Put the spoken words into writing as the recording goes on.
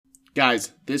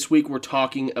Guys, this week we're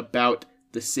talking about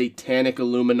the Satanic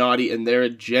Illuminati and their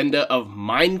agenda of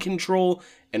mind control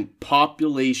and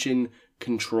population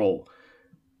control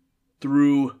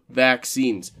through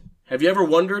vaccines. Have you ever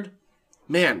wondered,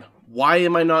 man, why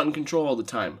am I not in control all the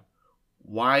time?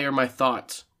 Why are my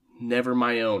thoughts never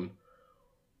my own?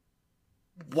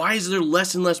 Why is there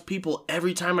less and less people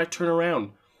every time I turn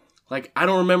around? Like, I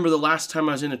don't remember the last time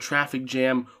I was in a traffic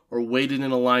jam or waited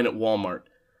in a line at Walmart.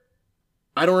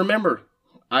 I don't remember.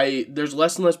 There's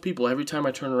less and less people every time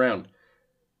I turn around.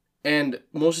 And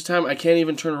most of the time I can't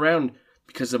even turn around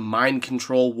because the mind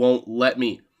control won't let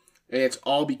me. And it's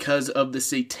all because of the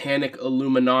Satanic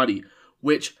Illuminati,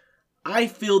 which I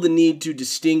feel the need to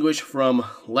distinguish from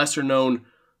lesser known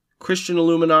Christian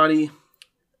Illuminati,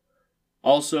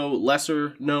 also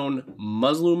lesser known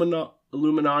Muslim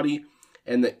Illuminati,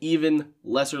 and the even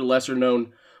lesser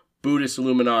known Buddhist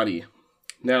Illuminati.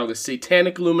 Now, the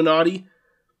Satanic Illuminati,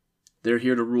 they're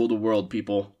here to rule the world,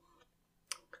 people.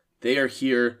 They are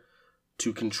here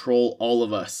to control all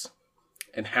of us.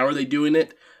 And how are they doing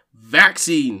it?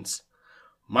 Vaccines,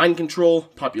 mind control,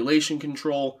 population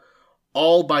control,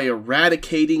 all by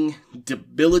eradicating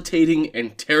debilitating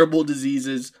and terrible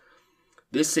diseases.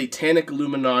 This Satanic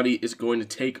Illuminati is going to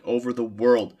take over the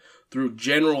world through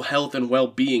general health and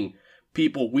well-being.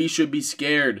 People, we should be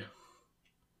scared.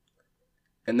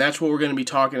 And that's what we're going to be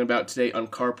talking about today on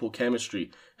Carpool Chemistry.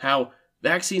 How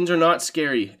vaccines are not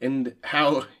scary, and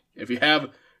how if you have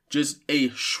just a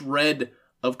shred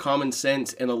of common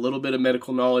sense and a little bit of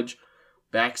medical knowledge,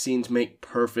 vaccines make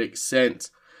perfect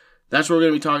sense. That's what we're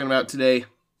going to be talking about today.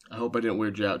 I hope I didn't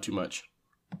weird you out too much.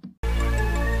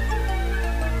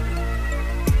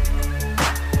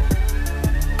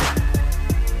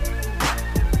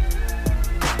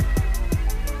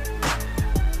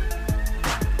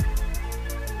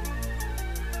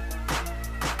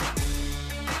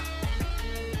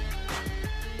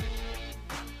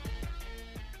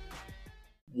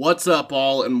 What's up,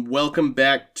 all, and welcome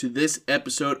back to this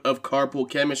episode of Carpool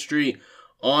Chemistry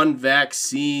on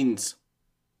vaccines.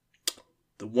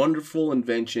 The wonderful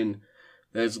invention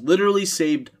that has literally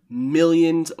saved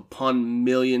millions upon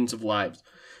millions of lives.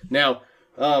 Now,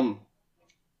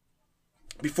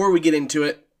 before we get into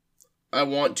it, I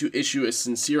want to issue a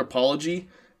sincere apology.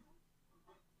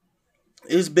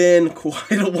 It's been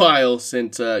quite a while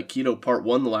since Keto Part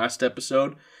 1, the last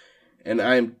episode, and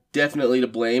I am definitely to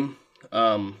blame.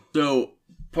 So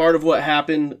part of what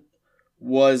happened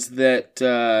was that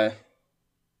I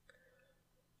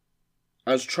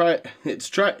was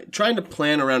trying to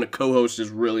plan around a co-host is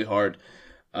really hard.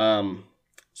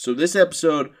 So this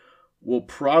episode will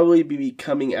probably be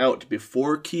coming out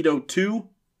before Keto 2,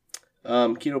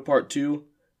 Keto Part 2.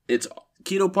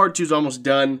 Keto Part 2 is almost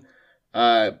done,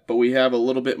 but we have a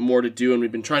little bit more to do, and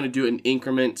we've been trying to do it in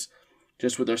increments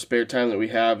just with our spare time that we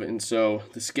have, and so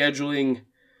the scheduling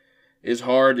is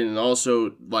hard, and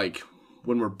also, like,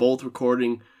 when we're both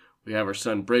recording, we have our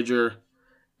son Bridger,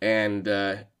 and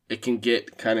it can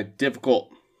get kind of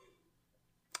difficult.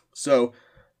 So,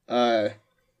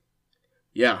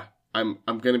 yeah, I'm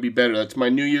gonna be better. That's my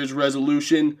New Year's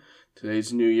resolution.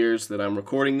 Today's New Year's that I'm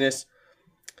recording this.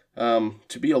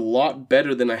 To be a lot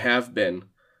better than I have been.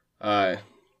 I'm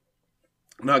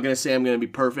not gonna say I'm gonna be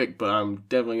perfect, but I'm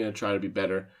definitely gonna try to be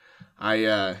better.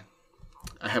 I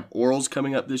have orals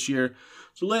coming up this year,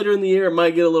 so later in the year it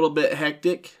might get a little bit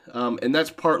hectic, and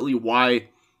that's partly why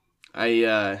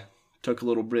I took a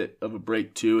little bit of a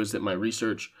break too, is that my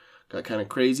research got kind of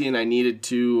crazy and I needed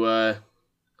to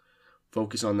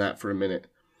focus on that for a minute.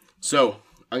 So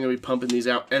I'm going to be pumping these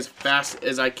out as fast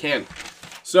as I can.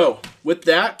 So with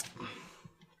that,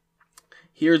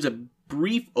 here's a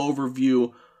brief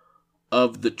overview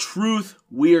of the truth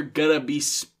we are going to be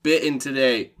spitting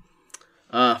today.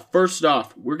 First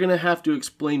off, we're going to have to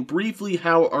explain briefly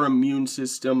how our immune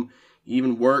system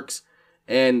even works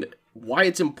and why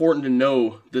it's important to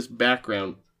know this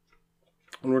background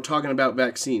when we're talking about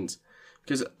vaccines.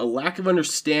 Because a lack of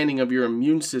understanding of your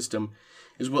immune system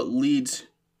is what leads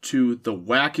to the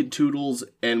wackatoodles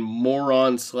and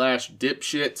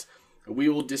moron/dipshits we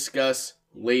will discuss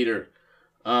later.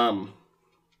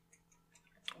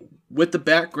 With the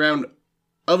background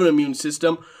of an immune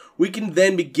system, we can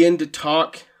then begin to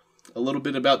talk a little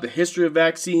bit about the history of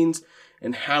vaccines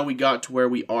and how we got to where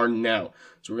we are now.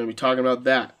 So we're going to be talking about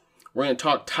that. We're going to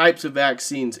talk types of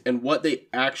vaccines and what they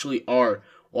actually are.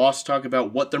 We'll also talk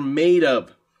about what they're made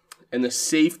of and the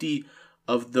safety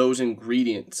of those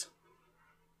ingredients.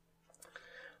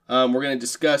 We're going to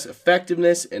discuss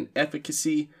effectiveness and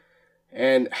efficacy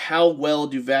and how well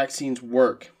do vaccines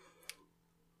work.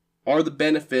 Are the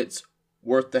benefits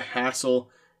worth the hassle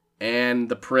and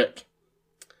the prick.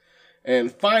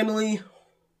 And finally,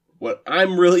 what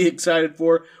I'm really excited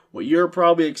for, what you're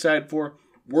probably excited for,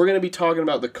 we're going to be talking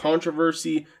about the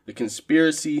controversy, the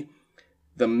conspiracy,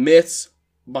 the myths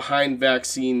behind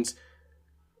vaccines.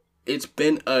 It's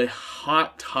been a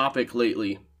hot topic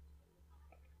lately.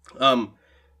 You'd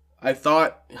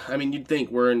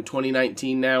think we're in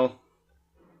 2019 now.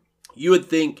 You would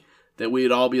think that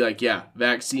we'd all be like, yeah,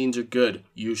 vaccines are good.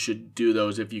 You should do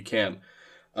those if you can.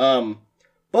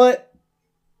 But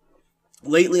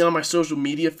lately on my social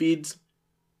media feeds,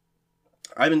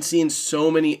 I've been seeing so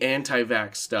many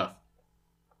anti-vax stuff.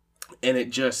 And it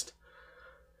just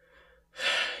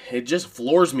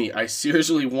floors me. I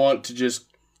seriously want to just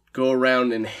go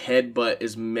around and headbutt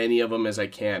as many of them as I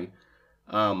can.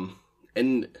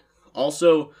 And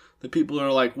also the people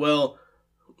are like, well,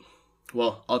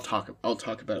 I'll talk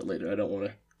about it later. I don't want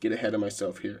to get ahead of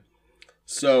myself here.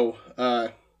 So,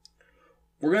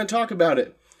 we're going to talk about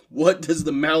it. What does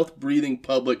the mouth-breathing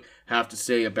public have to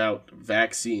say about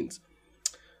vaccines?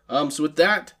 So with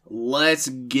that, let's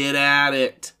get at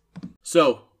it.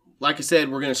 So, like I said,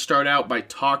 we're going to start out by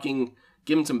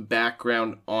giving some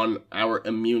background on our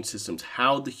immune systems,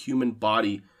 how the human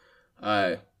body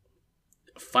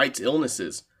fights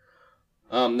illnesses.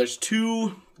 There's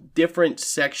two different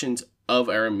sections of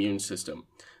our immune system.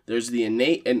 There's the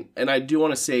innate, and I do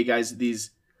want to say, guys,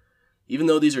 even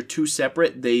though these are two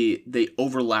separate, they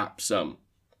overlap some,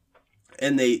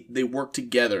 and they work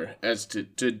together as to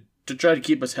try to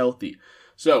keep us healthy.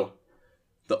 So,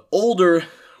 the older,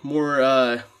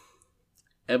 more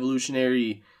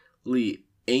evolutionarily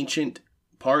ancient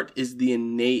part is the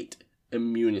innate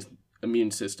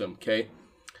immune system. Okay,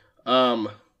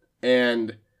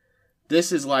 and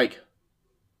this is like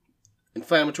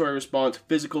inflammatory response,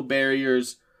 physical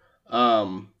barriers,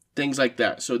 things like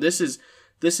that. So this is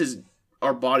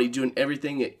our body doing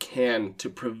everything it can to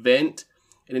prevent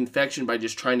an infection by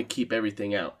just trying to keep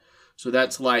everything out. So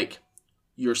that's like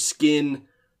your skin,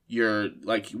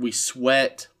 we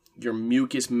sweat, your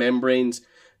mucous membranes,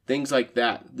 things like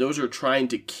that. Those are trying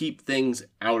to keep things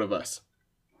out of us.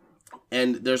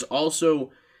 And there's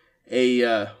also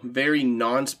a very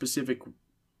non-specific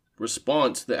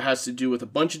response that has to do with a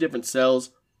bunch of different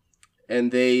cells,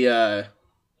 and they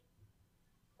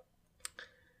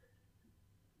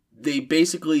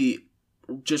basically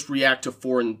just react to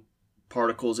foreign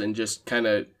particles and just kind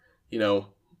of,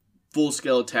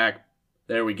 full-scale attack.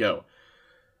 There we go.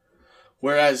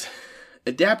 Whereas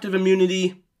adaptive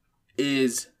immunity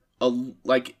is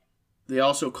they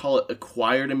also call it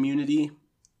acquired immunity,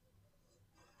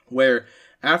 where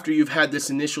after you've had this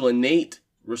initial innate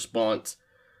response,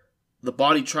 the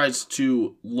body tries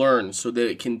to learn so that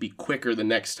it can be quicker the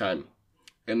next time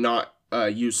and not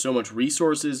use so much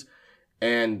resources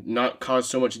and not cause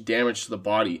so much damage to the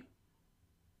body.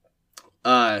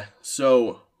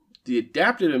 So the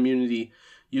adaptive immunity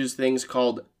uses things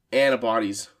called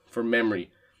antibodies for memory.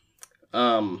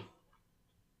 And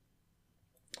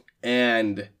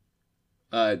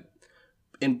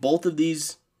in both of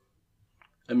these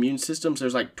immune systems,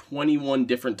 there's like 21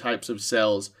 different types of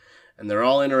cells, and they're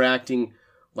all interacting.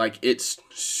 Like, it's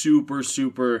super,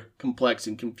 super complex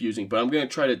and confusing, but I'm going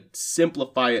to try to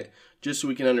simplify it just so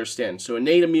we can understand. So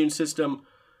innate immune system,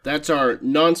 that's our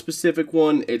non-specific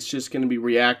one. It's just going to be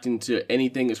reacting to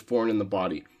anything that's foreign in the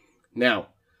body. Now,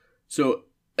 so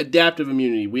adaptive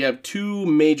immunity, we have two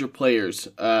major players.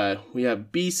 We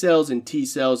have B cells and T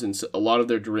cells and a lot of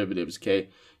their derivatives, okay?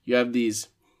 You have these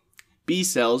B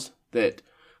cells that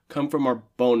come from our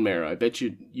bone marrow. I bet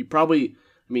you probably,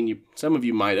 some of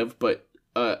you might have, but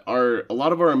a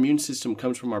lot of our immune system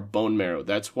comes from our bone marrow.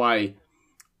 That's why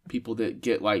people that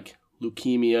get like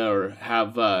leukemia or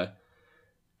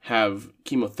have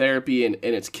chemotherapy and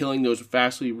it's killing those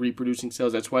fastly reproducing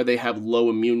cells, that's why they have low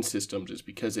immune systems, is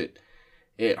because it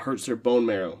hurts their bone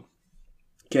marrow.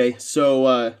 Okay,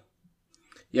 so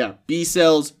B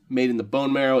cells made in the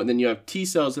bone marrow, and then you have T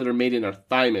cells that are made in our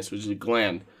thymus, which is a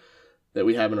gland that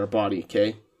we have in our body,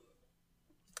 okay?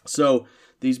 So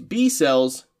these B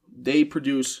cells, they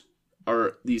produce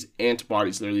these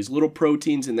antibodies. They're these little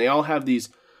proteins, and they all have these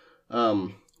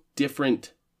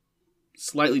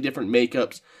slightly different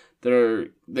makeups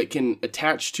that can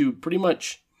attach to pretty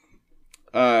much.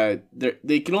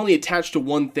 They can only attach to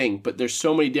one thing, but there's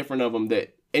so many different of them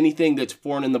that anything that's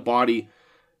foreign in the body,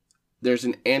 there's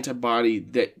an antibody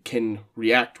that can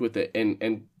react with it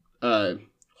and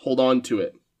hold on to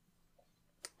it.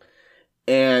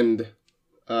 And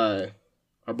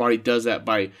our body does that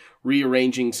by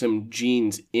rearranging some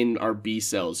genes in our B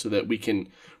cells so that we can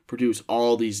produce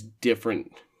all these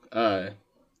different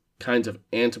kinds of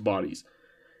antibodies.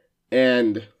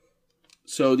 And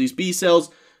So these B cells,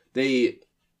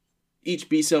 each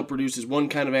B cell produces one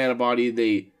kind of antibody.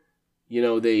 They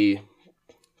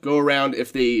go around,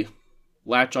 if they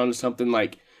latch onto something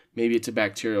like maybe it's a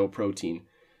bacterial protein.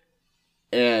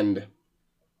 And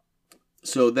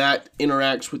so that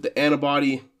interacts with the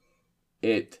antibody.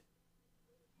 It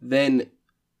then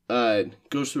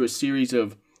goes through a series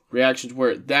of reactions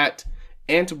where that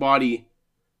antibody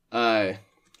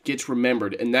gets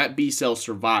remembered, and that B cell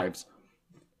survives.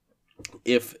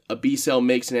 If a B cell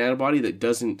makes an antibody that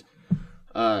doesn't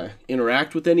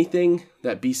interact with anything,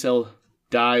 that B cell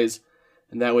dies,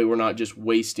 and that way we're not just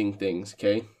wasting things,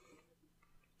 okay?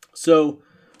 So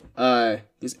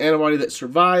this antibody that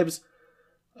survives,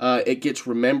 it gets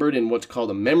remembered in what's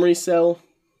called a memory cell.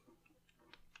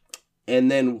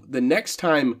 And then the next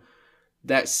time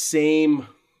that same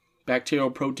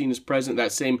bacterial protein is present,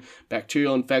 that same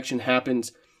bacterial infection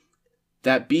happens,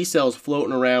 that B cell is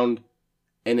floating around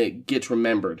and it gets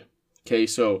remembered. Okay,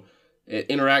 so it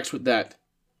interacts with that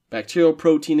bacterial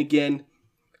protein again.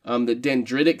 The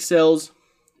dendritic cells,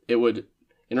 it would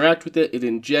interact with it, it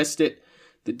ingest it.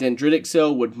 The dendritic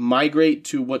cell would migrate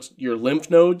to what's your lymph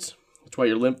nodes. That's why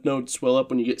your lymph nodes swell up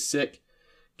when you get sick.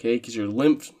 Okay, because your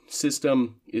lymph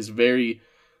system it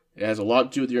has a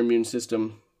lot to do with your immune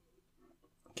system.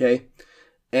 Okay,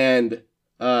 and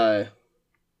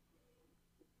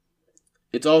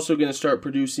it's also going to start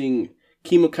producing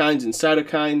chemokines and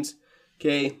cytokines.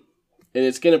 Okay, and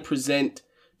it's going to present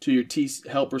to your T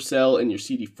helper cell and your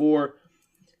CD4,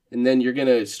 and then you're going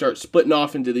to start splitting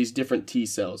off into these different T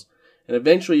cells. And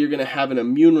eventually you're going to have an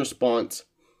immune response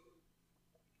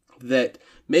that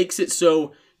makes it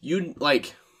so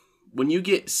when you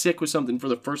get sick with something for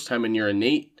the first time and your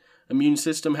innate immune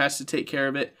system has to take care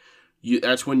of it,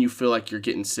 that's when you feel like you're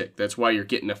getting sick. That's why you're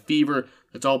getting a fever.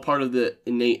 That's all part of the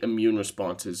innate immune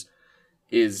responses,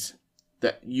 is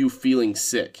that you feeling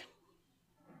sick.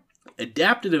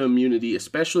 Adaptive immunity,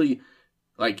 especially,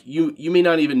 like you may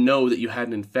not even know that you had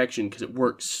an infection because it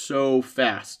works so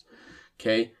fast,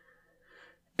 okay?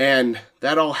 And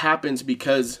that all happens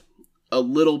because a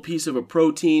little piece of a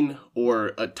protein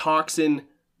or a toxin,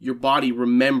 your body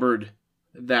remembered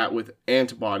that with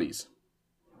antibodies.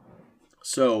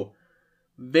 So,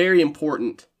 very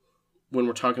important when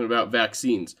we're talking about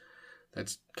vaccines.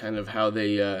 That's kind of how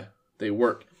they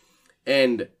work.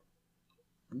 And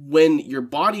when your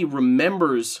body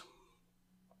remembers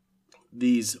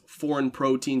these foreign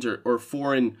proteins or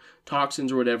foreign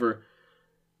toxins or whatever,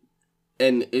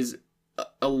 and is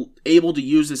able to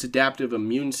use this adaptive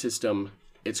immune system,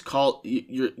 it's called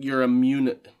you're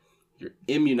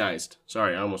immunized.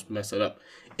 Sorry, I almost messed that up.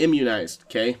 Immunized,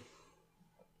 okay?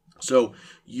 So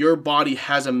your body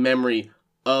has a memory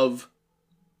of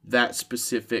that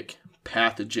specific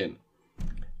pathogen.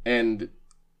 And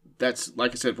that's,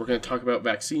 like I said, we're going to talk about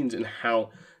vaccines and how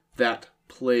that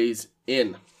plays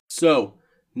in. So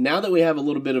now that we have a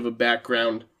little bit of a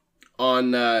background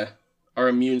on our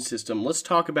immune system, let's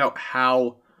talk about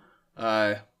how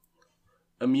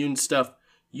immune stuff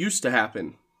used to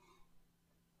happen.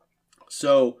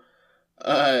 So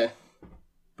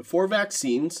before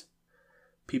vaccines,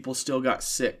 people still got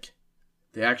sick.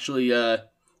 They actually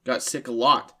got sick a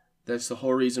lot. That's the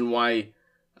whole reason why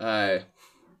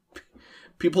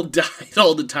people died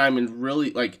all the time, and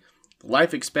really, like,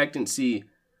 life expectancy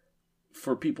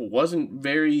for people wasn't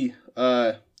very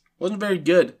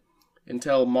good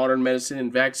until modern medicine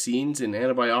and vaccines and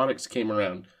antibiotics came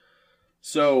around.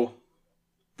 So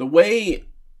the way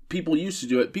people used to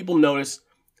do it, people noticed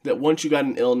that once you got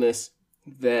an illness,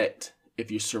 that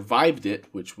if you survived it,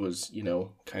 which was,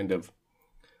 kind of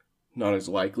not as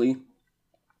likely,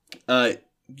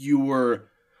 you were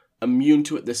immune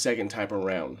to it the second time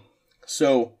around.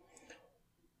 So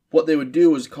what they would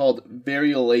do is called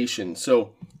variolation.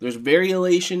 So there's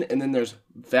variolation and then there's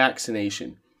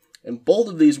vaccination. And both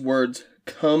of these words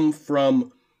come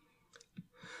from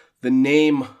the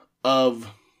name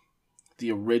of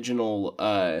the original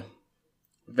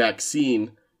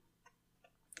vaccine,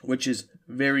 which is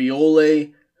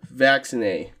variolae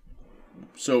vaccinae.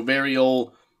 So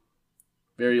variolae,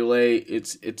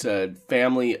 it's a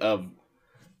family of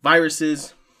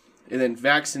viruses, and then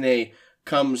vaccinae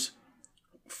comes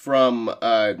from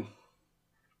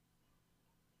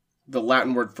the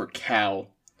Latin word for cow,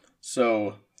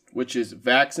 so which is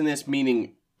vaccinus,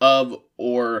 meaning of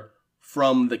or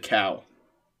from the cow.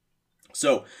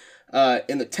 So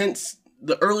in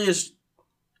the earliest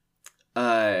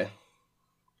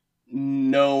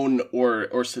known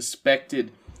or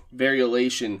suspected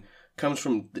variolation comes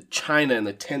from China in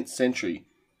the 10th century,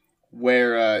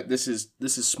 where this is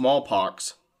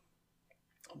smallpox.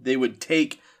 They would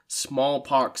take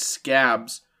smallpox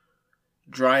scabs,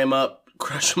 dry them up,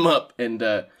 crush them up, and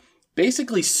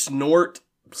basically snort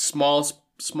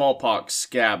smallpox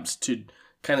scabs to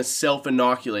kind of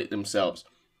self-inoculate themselves,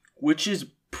 which is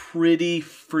pretty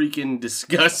freaking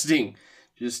disgusting.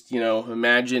 Just,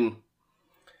 imagine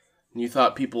you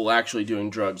thought people actually doing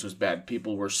drugs was bad.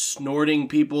 People were snorting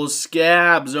people's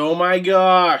scabs. Oh my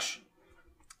gosh.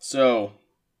 So,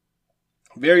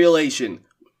 variolation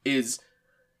is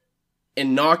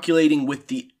inoculating with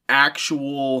the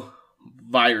actual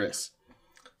virus.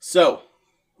 So,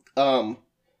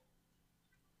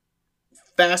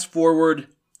 fast forward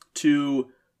to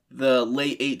the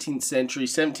late 18th century,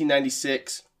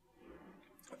 1796.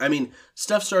 I mean,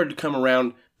 stuff started to come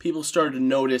around. People started to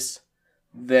notice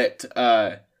that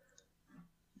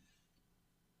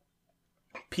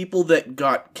people that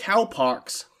got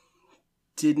cowpox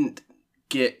didn't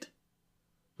get,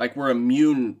 were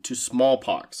immune to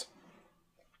smallpox.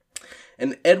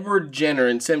 And Edward Jenner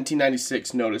in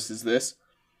 1796 notices this.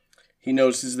 He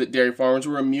notices that dairy farmers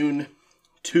were immune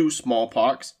to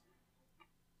smallpox.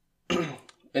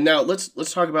 And now let's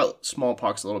talk about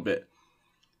smallpox a little bit.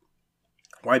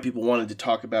 Why people wanted to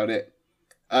talk about it.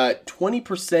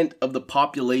 20% of the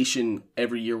population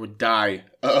every year would die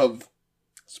of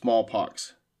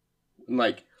smallpox. And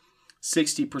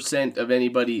 60% of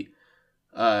anybody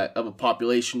of a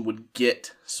population would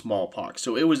get smallpox.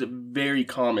 So it was very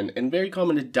common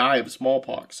to die of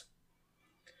smallpox.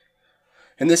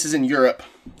 And this is in Europe,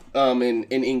 in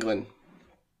England.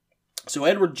 So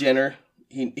Edward Jenner,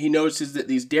 he notices that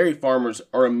these dairy farmers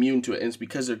are immune to it, and it's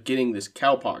because they're getting this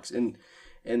cowpox.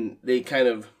 And they kind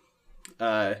of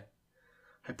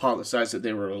hypothesized that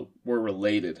they were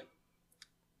related.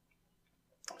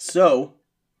 So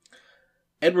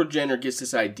Edward Jenner gets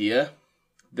this idea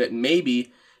that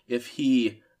maybe if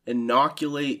he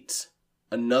inoculates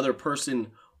another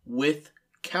person with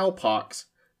cowpox,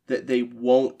 that they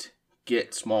won't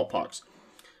get smallpox.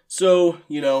 So,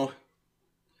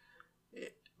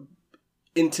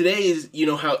 in today's,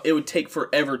 how it would take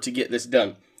forever to get this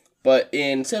done. But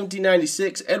in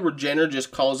 1796, Edward Jenner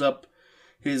just calls up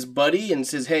his buddy and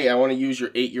says, hey, I want to use your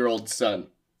 8-year-old son,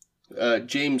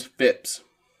 James Phipps.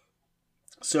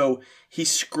 So he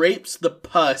scrapes the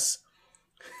pus.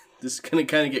 This is going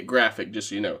to kind of get graphic, just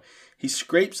so you know. He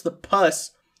scrapes the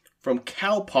pus from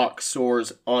cowpox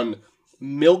sores on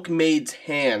milkmaids'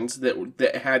 hands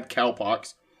that had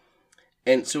cowpox.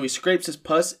 And so he scrapes his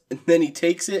pus, and then he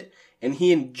takes it, and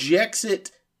he injects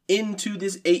it into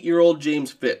this 8-year-old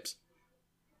James Phipps.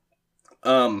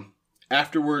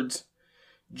 Afterwards,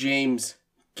 James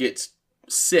gets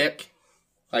sick.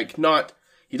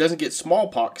 He doesn't get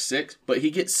smallpox sick, but he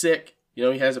gets sick. He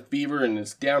has a fever and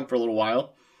is down for a little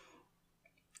while.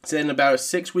 So in about a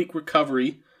 6-week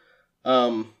recovery,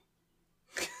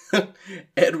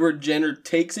 Edward Jenner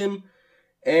takes him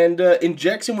and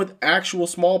injects him with actual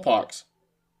smallpox.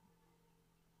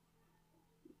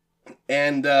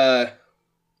 And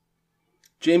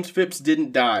James Phipps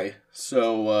didn't die,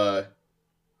 so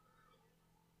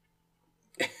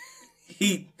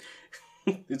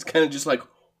it's kind of just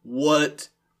what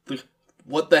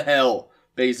the hell,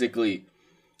 basically.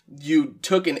 You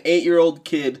took an 8-year-old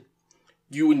kid,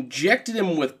 you injected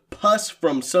him with pus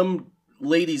from some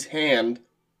lady's hand,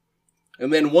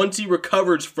 and then once he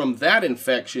recovers from that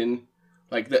infection,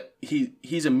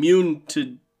 he's immune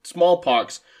to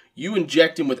smallpox, you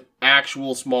inject him with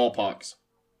actual smallpox.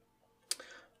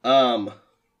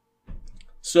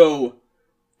 So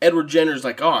Edward Jenner's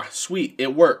oh, sweet,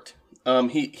 it worked.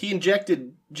 He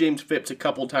injected James Phipps a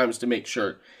couple times to make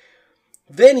sure.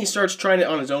 Then he starts trying it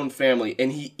on his own family,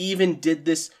 and he even did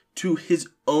this to his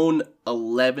own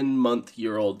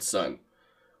 11-month-old son,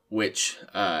 which,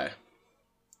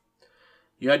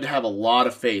 you had to have a lot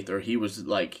of faith, or he was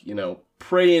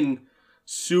praying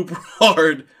super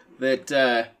hard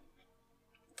that,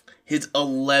 his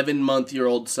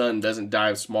 11-month-old son doesn't die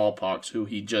of smallpox, who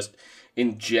he just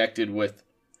injected with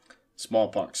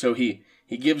smallpox. So he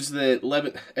gives the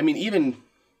 11... even...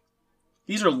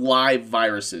 These are live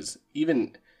viruses.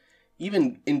 Even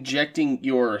injecting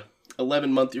your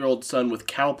 11-month-old son with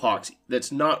cowpox,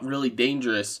 that's not really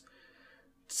dangerous.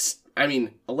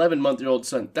 11-month-old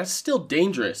son, that's still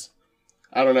dangerous.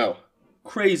 I don't know.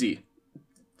 Crazy.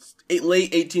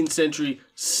 Late 18th century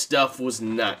stuff was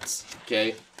nuts.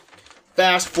 Okay?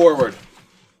 Fast forward.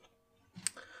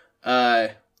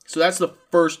 So that's the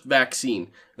first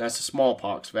vaccine. That's the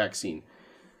smallpox vaccine.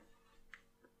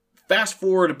 Fast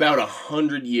forward about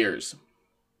 100 years.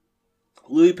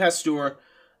 Louis Pasteur,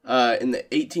 in the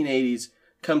 1880s,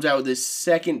 comes out with this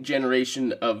second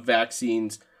generation of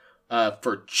vaccines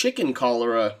for chicken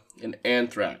cholera and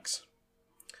anthrax.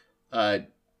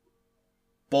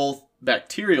 Both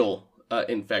bacterial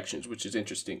infections, which is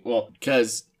interesting. Well,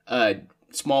 because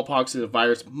smallpox is a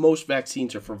virus, most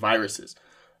vaccines are for viruses.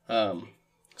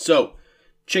 So,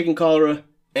 chicken cholera,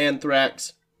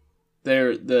 anthrax,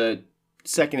 they're the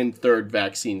second and third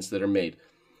vaccines that are made.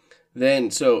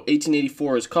 Then, so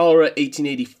 1884 is cholera,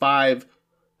 1885,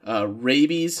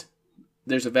 rabies.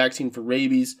 There's a vaccine for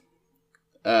rabies.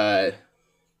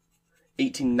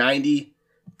 1890,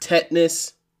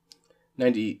 tetanus.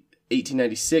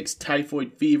 1896,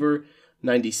 typhoid fever.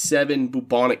 97,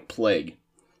 bubonic plague.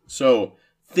 So,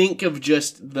 think of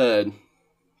just the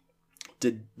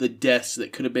deaths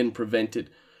that could have been prevented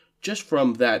just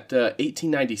from that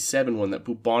 1897 one, that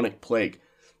bubonic plague.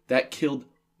 That killed,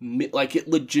 like, it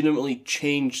legitimately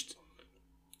changed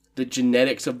the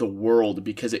genetics of the world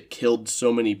because it killed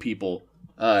so many people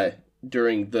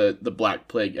during the Black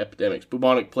Plague epidemics.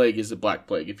 Bubonic plague is a Black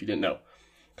Plague, if you didn't know,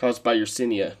 caused by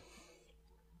Yersinia,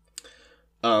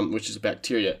 which is a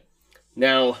bacteria.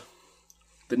 Now,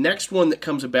 the next one that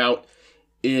comes about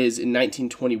is in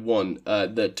 1921,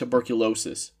 the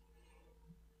tuberculosis.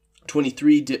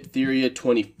 23, diphtheria.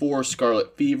 24,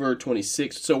 scarlet fever.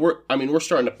 26, so we're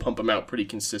starting to pump them out pretty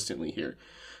consistently here.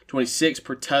 26,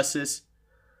 pertussis.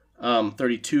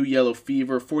 32, yellow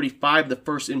fever. 45, the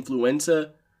first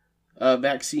influenza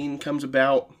vaccine comes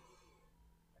about.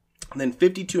 And then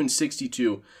 52 and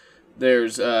 62,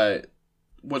 there's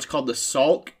what's called the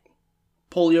Salk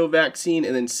polio vaccine,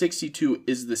 and then 62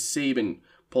 is the Sabin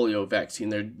polio vaccine.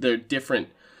 They're different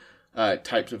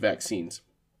types of vaccines.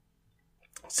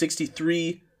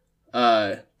 63,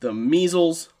 the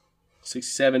measles.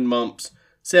 67, mumps.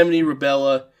 70,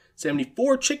 rubella.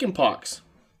 74, chickenpox.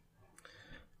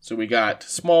 So we got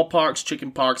smallpox,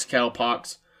 chickenpox,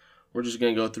 cowpox. We're just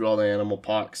going to go through all the animal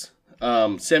pox.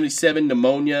 77,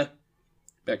 pneumonia,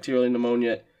 bacterial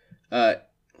pneumonia.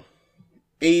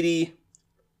 80,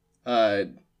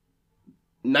 in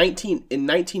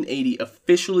 1980,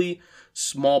 officially,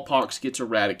 smallpox gets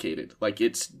eradicated. Like,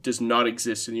 it does not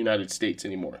exist in the United States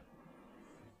anymore.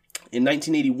 In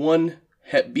 1981,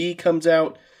 Hep B comes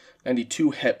out.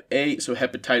 92, Hep A, so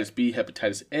hepatitis B,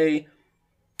 hepatitis A.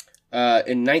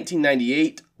 In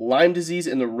 1998, Lyme disease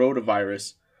and the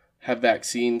rotavirus have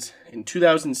vaccines. In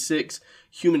 2006,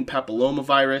 human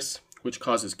papillomavirus, which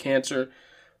causes cancer,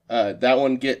 that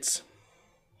one gets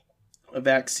a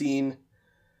vaccine.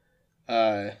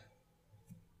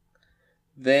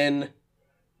 Then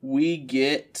we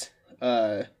get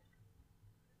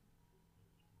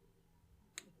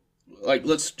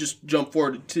let's just jump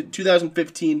forward to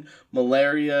 2015.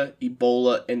 Malaria,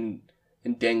 Ebola, and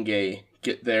dengue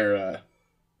get their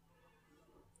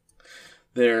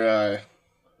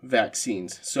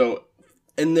vaccines. So,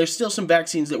 and there's still some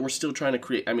vaccines that we're still trying to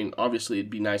create. I mean, obviously,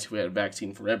 it'd be nice if we had a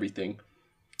vaccine for everything.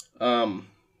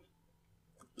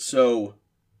 So,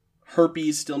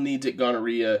 herpes still needs it,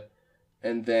 gonorrhea,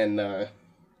 and then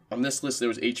on this list there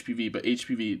was HPV, but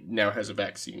HPV now has a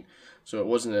vaccine. So it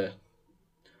wasn't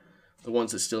the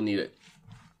ones that still need it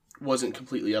wasn't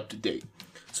completely up to date.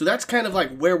 So that's kind of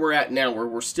like where we're at now, where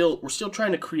we're still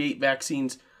trying to create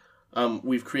vaccines.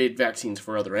 We've created vaccines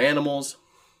for other animals,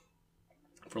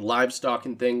 for livestock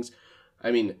and things.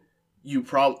 I mean,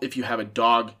 if you have a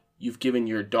dog, you've given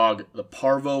your dog the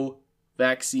parvo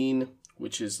vaccine,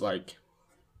 which is like,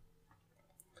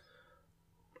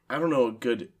 I don't know a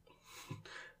good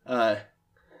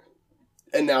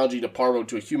analogy to parvo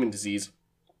to a human disease,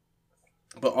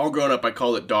 but all grown up I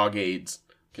call it dog AIDS,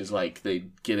 because like they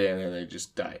get in and they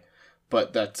just die.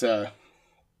 But that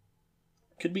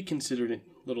could be considered a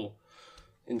little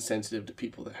insensitive to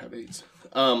people that have AIDS.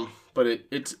 But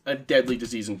it's a deadly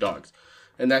disease in dogs,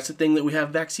 and that's the thing that we have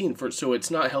vaccine for. So it's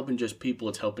not helping just people;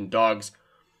 it's helping dogs,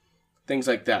 things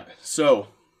like that. So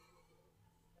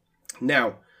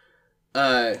now,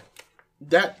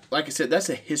 that, like I said, that's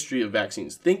a history of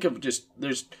vaccines. Think of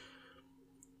there's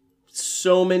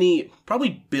so many,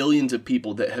 probably billions of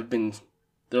people that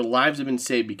their lives have been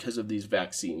saved because of these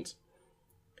vaccines.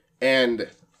 And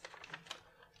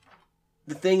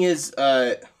the thing is,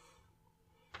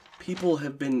 people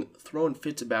have been throwing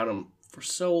fits about them for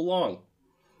so long.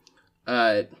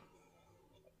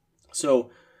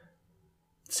 So,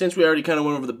 since we already kind of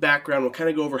went over the background, we'll kind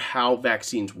of go over how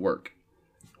vaccines work.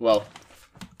 Well,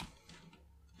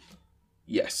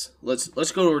 yes,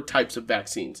 let's go over types of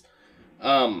vaccines.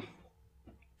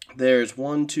 There's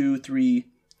 1, 2, 3,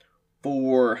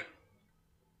 4,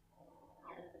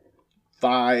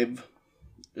 5.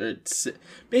 It's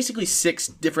basically 6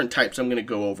 different types I'm going to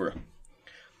go over.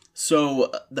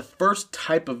 So the first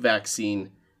type of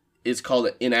vaccine is called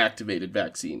an inactivated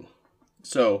vaccine.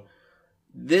 So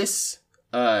this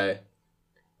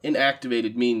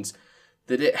inactivated means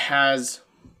that it has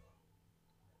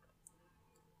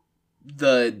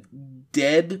the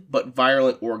dead but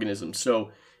virulent organism.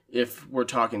 So if we're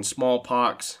talking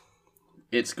smallpox,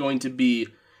 it's going to be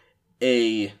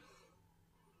a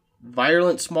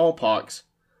virulent smallpox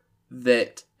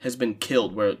that has been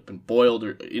killed, where it's been boiled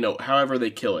or, however they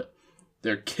kill it.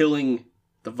 They're killing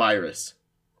the virus.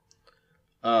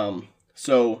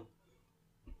 So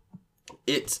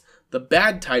it's the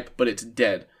bad type, but it's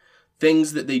dead.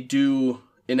 Things that they do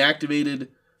inactivated,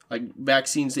 like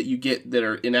vaccines that you get that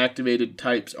are inactivated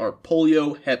types, are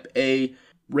polio, Hep A,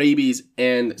 rabies,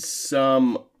 and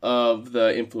some of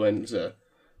the influenza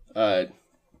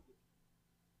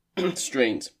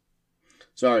strains.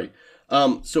 Sorry.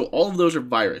 So all of those are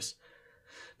virus.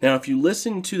 Now, if you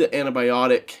listen to the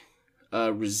antibiotic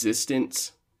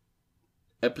resistance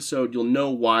episode, you'll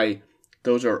know why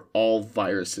those are all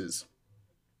viruses.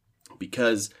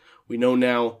 Because we know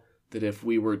now that if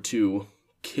we were to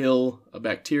kill a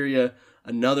bacteria,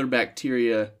 another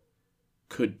bacteria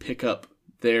could pick up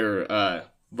their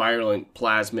virulent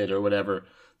plasmid or whatever,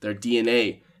 their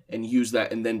DNA, and use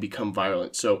that and then become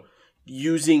virulent. So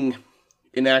using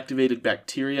inactivated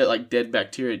bacteria, like dead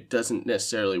bacteria, doesn't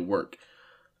necessarily work.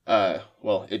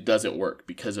 It doesn't work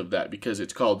because of that, because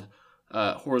it's called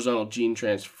horizontal gene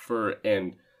transfer,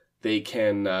 and they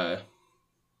can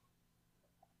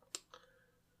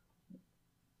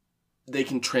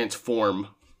transform,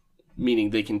 meaning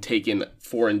they can take in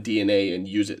foreign DNA and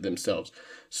use it themselves.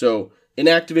 So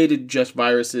inactivated, just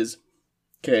viruses,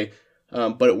 okay,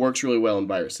 but it works really well in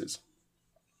viruses.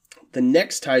 The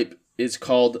next type is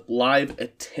called live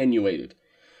attenuated.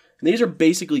 And these are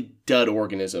basically dud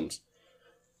organisms.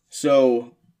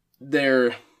 So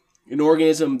they're an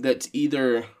organism that's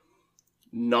either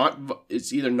not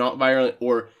virulent,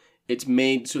 or it's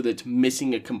made so that it's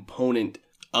missing a component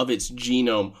of its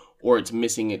genome, or it's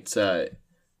missing its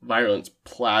virulence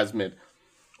plasmid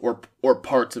or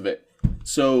parts of it.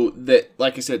 So that,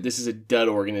 like I said, this is a dud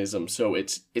organism. So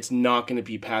it's not going to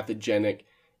be pathogenic.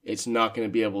 It's not going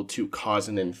to be able to cause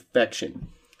an infection.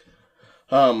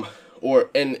 And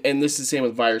this is the same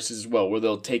with viruses as well, where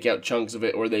they'll take out chunks of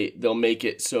it, or they'll make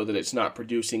it so that it's not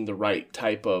producing the right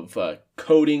type of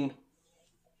coating,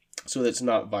 so that it's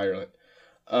not virulent.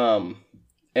 And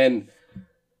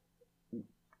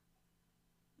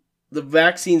the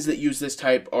vaccines that use this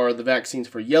type are the vaccines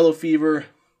for yellow fever,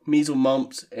 measles,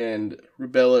 mumps, and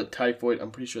rubella, typhoid.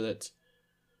 I'm pretty sure that's,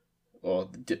 well,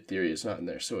 the diphtheria is not in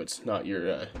there, so it's not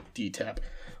your DTaP.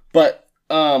 But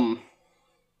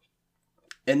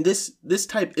and this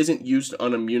type isn't used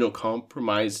on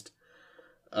immunocompromised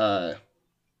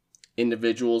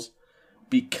individuals,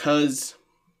 because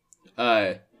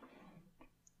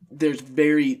there's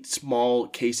very small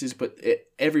cases, but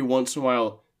every once in a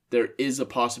while there is a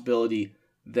possibility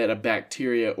that a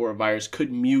bacteria or a virus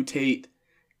could mutate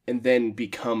and then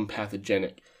become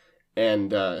pathogenic.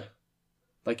 And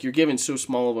like, you're given so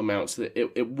small of amounts that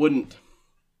it wouldn't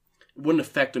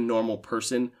affect a normal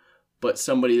person, but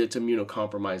somebody that's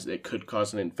immunocompromised, it could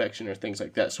cause an infection or things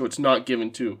like that. So it's not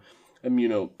given to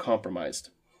immunocompromised.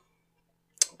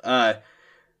 The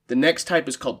next type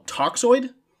is called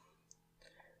toxoid.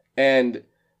 And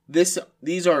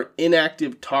these are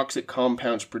inactive toxic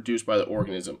compounds produced by the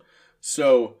organism.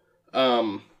 So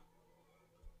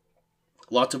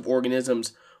lots of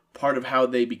organisms, part of how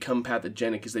they become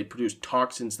pathogenic is they produce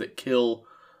toxins that kill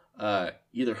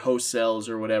either host cells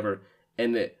or whatever,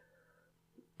 and it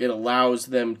allows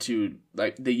them to,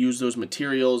 like, they use those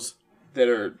materials that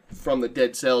are from the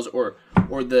dead cells, or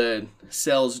the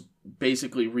cells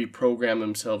basically reprogram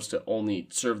themselves to only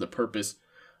serve the purpose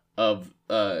of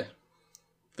the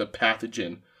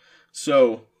pathogen.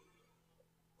 So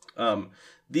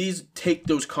these take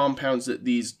those compounds that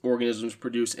these organisms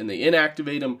produce and they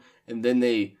inactivate them, and then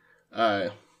they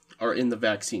are in the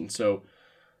vaccine. So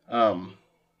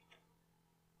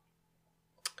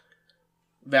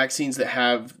vaccines that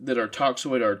are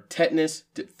toxoid are tetanus,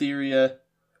 diphtheria,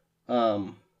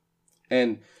 and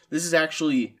this is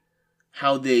actually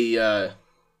how they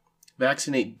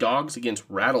vaccinate dogs against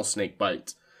rattlesnake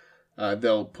bites.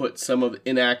 They'll put some of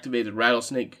inactivated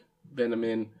rattlesnake venom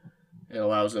in, and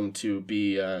allows them to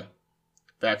be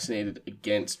vaccinated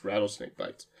against rattlesnake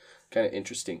bites. Kind of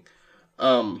interesting.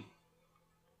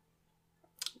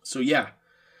 So yeah,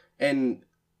 and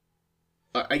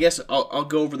I guess I'll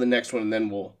go over the next one, and then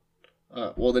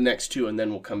the next two, and then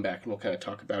we'll come back and we'll kind of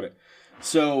talk about it.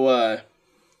 So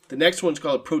the next one's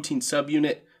called a protein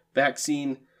subunit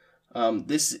vaccine.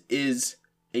 This is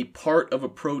a part of a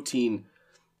protein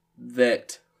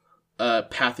that a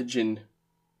pathogen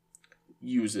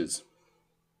uses.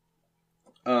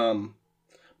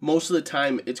 Most of the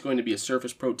time, it's going to be a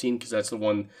surface protein because that's the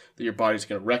one that your body's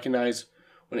going to recognize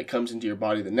when it comes into your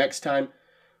body the next time.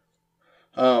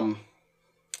 Ones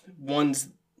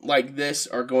like this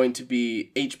are going to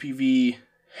be HPV,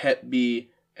 Hep B,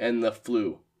 and the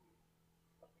flu.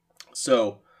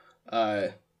 So,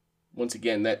 once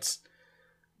again, that's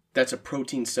a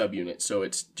protein subunit. So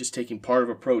it's just taking part of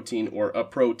a protein or a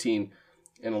protein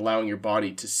and allowing your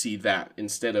body to see that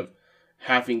instead of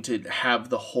having to have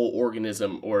the whole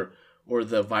organism or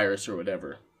the virus or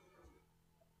whatever.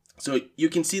 So you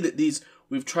can see that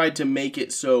we've tried to make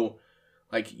it so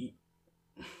like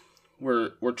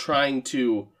we're trying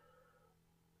to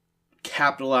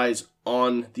capitalize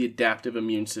on the adaptive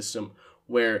immune system,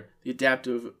 where the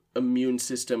adaptive immune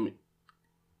system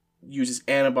uses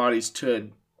antibodies to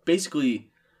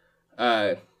basically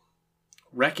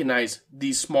recognize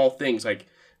these small things like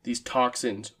these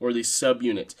toxins or these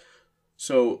subunits.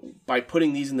 So by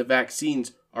putting these in the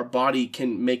vaccines, our body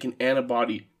can make an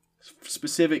antibody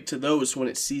specific to those, so when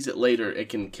it sees it later, it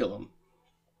can kill them.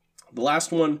 The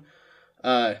last one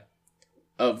of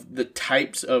the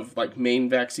types of like main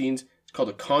vaccines, it's called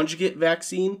a conjugate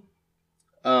vaccine,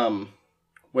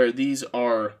 where these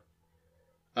are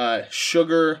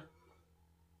sugar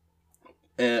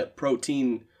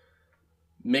protein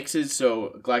mixes,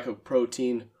 so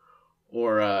glycoprotein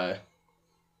or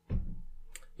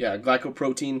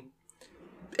glycoprotein,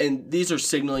 and these are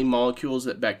signaling molecules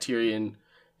that bacteria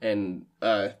and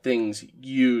things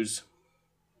use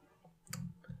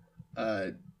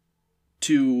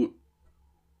to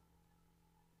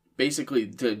basically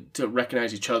to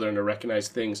recognize each other and to recognize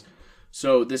things.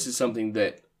 So this is something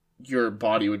that your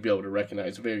body would be able to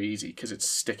recognize very easy because it's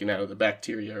sticking out of the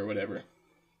bacteria or whatever.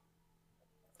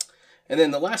 And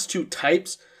then the last two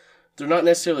types, they're not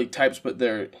necessarily types, but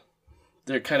they're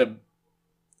kind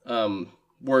of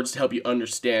words to help you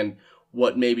understand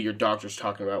what maybe your doctor's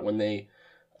talking about when they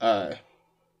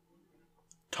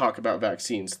talk about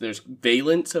vaccines. There's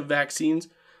valence of vaccines.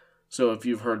 So if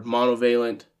you've heard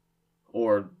monovalent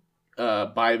or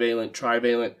bivalent,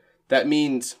 trivalent, that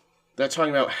means that's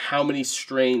talking about how many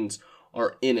strains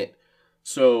are in it.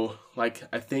 So like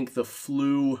I think the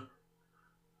flu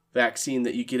vaccine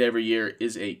that you get every year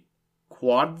is a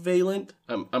quadvalent.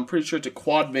 I'm pretty sure it's a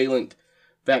quadvalent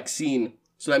vaccine.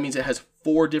 So that means it has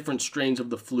 4 different strains of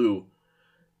the flu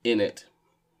in it,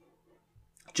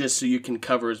 just so you can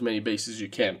cover as many bases as you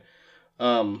can.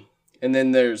 And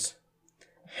then there's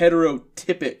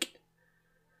heterotypic,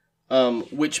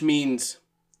 which means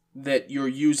that you're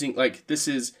using, like, this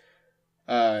is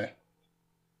cowpox.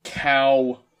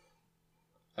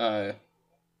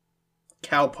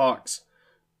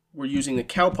 We're using the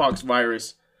cowpox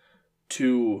virus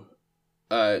to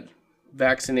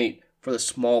vaccinate for the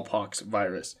smallpox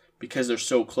virus. Because they're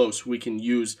so close, we can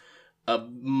use a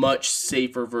much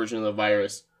safer version of the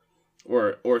virus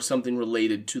or something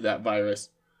related to that virus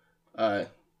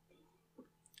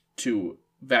to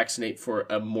vaccinate for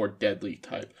a more deadly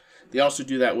type. They also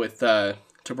do that with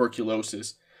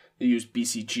tuberculosis. They use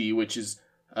BCG, which is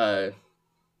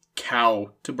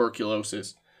cow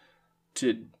tuberculosis,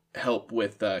 to help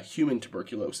with human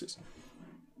tuberculosis.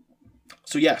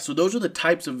 So those are the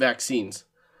types of vaccines.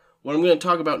 What I'm going to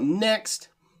talk about next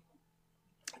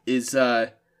is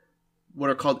what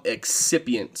are called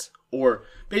excipients, or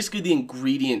basically the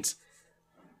ingredients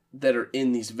that are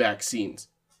in these vaccines.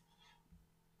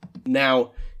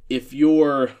 Now, if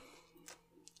you're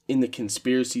in the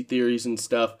conspiracy theories and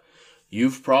stuff,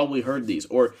 you've probably heard these.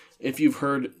 Or if you've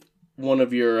heard one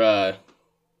of your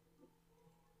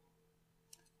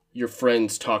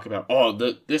friends talk about,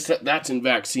 that's in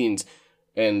vaccines,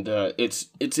 and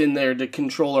it's in there to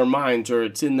control our minds, or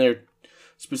it's in there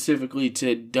specifically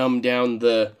to dumb down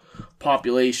the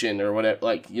population or whatever.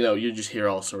 Like, you just hear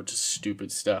all sorts of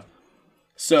stupid stuff.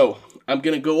 So I'm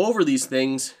going to go over these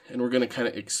things, and we're going to kind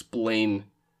of explain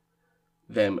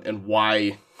them and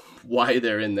why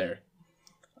they're in there.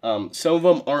 Some of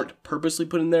them aren't purposely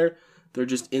put in there. They're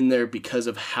just in there because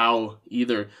of how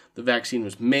either the vaccine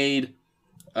was made,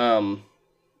 and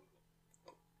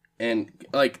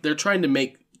like they try to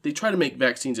make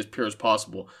vaccines as pure as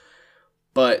possible,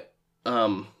 but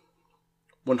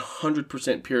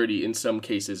 100% purity in some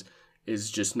cases is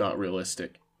just not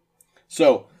realistic.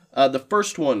 So the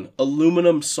first one,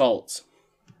 aluminum salts.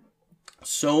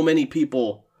 So many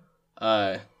people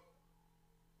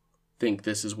think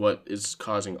this is what is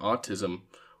causing autism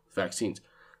with vaccines.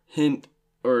 Hint,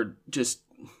 or just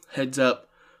heads up,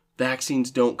 vaccines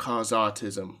don't cause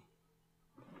autism.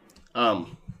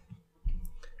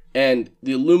 And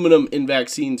the aluminum in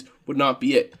vaccines would not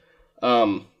be it.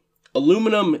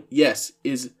 Aluminum, yes,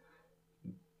 is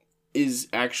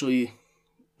actually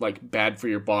like bad for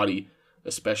your body,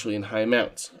 especially in high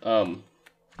amounts.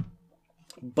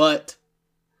 But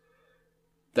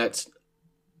that's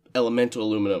elemental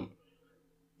aluminum.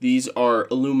 These are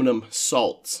aluminum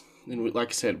salts. And like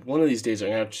I said, one of these days I'm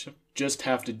going to just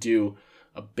have to do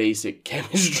a basic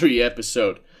chemistry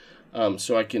episode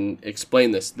so I can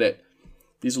explain this. That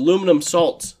these aluminum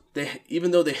salts,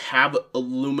 even though they have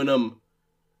aluminum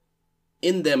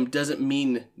in them, doesn't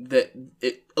mean that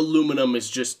aluminum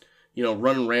is just,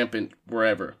 running rampant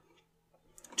wherever.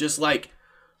 Just like,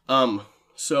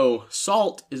 so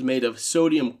salt is made of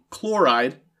sodium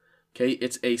chloride. Okay,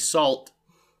 it's a salt,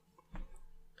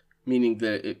 meaning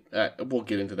that we'll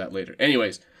get into that later.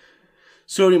 Anyways,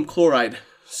 sodium chloride.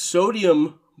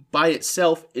 Sodium by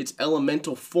itself, its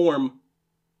elemental form,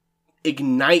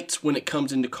 ignites when it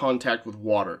comes into contact with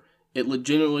water. It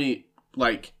legitimately,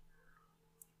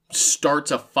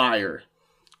 starts a fire.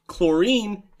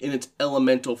 Chlorine, in its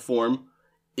elemental form,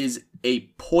 is a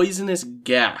poisonous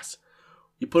gas.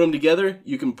 You put them together,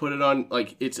 you can put it on,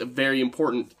 it's a very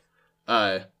important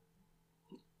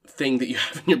thing that you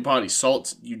have in your body.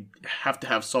 Salts, you have to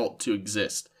have salt to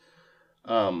exist.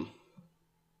 And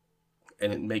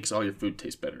it makes all your food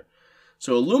taste better.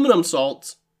 So aluminum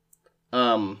salts,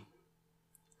 so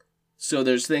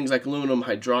there's things like aluminum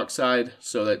hydroxide,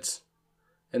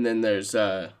 and then there's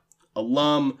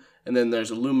alum, and then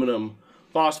there's aluminum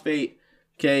phosphate,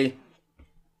 okay?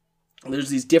 There's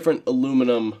these different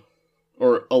aluminum,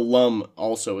 or alum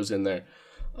also is in there.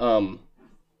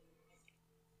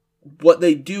 What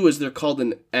they do is they're called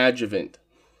an adjuvant,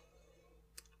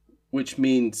 which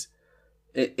means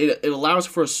it allows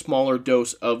for a smaller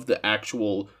dose of the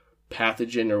actual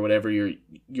pathogen or whatever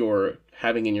you're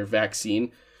having in your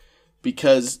vaccine,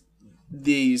 because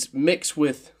these mix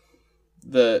with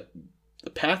the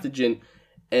pathogen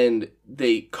and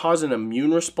they cause an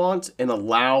immune response and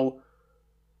allow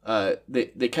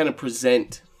they kind of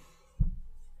present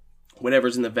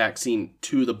whatever's in the vaccine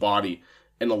to the body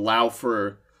and allow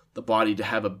for the body to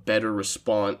have a better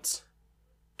response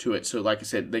to it. So like I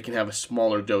said, they can have a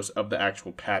smaller dose of the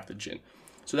actual pathogen.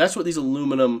 So that's what these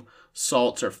aluminum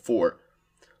salts are for.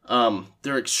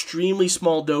 They're extremely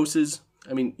small doses.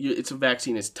 I mean, it's a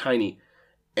vaccine, it's tiny.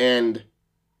 And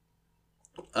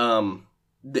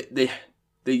they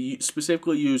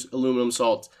specifically use aluminum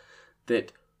salts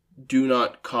that do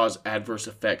not cause adverse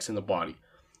effects in the body.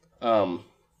 So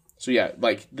yeah,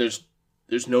 there's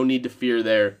no need to fear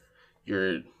there.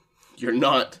 You're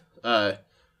not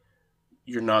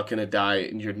gonna die,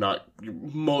 and you're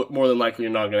more than likely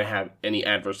you're not gonna have any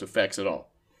adverse effects at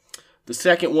all. The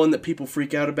second one that people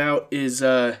freak out about is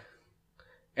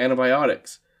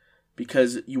antibiotics,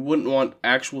 because you wouldn't want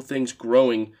actual things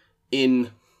growing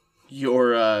in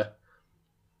your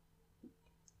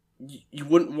you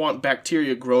wouldn't want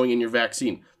bacteria growing in your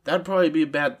vaccine. That'd probably be a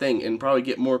bad thing and probably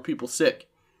get more people sick.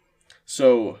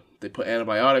 So they put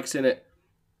antibiotics in it.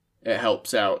 It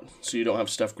helps out so you don't have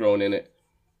stuff growing in it.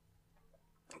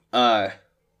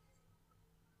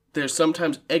 There's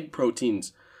sometimes egg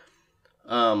proteins.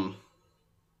 For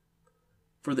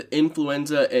the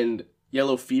influenza and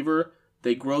yellow fever,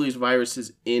 they grow these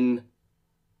viruses in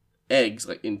eggs,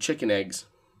 like in chicken eggs.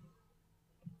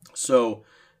 So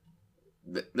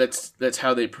that's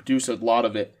how they produce a lot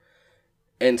of it.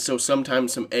 And so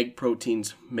sometimes some egg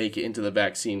proteins make it into the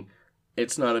vaccine.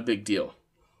 It's not a big deal.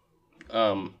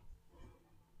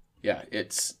 Yeah,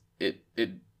 it's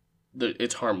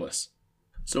harmless.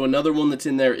 So another one that's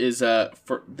in there is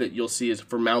that you'll see is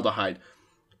formaldehyde,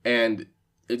 and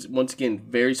it's once again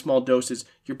very small doses.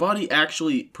 Your body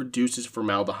actually produces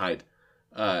formaldehyde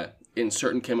in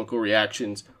certain chemical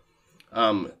reactions.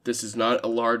 This is not a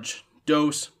large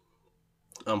dose.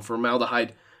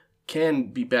 Formaldehyde can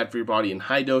be bad for your body in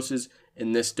high doses.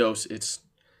 In this dose, it's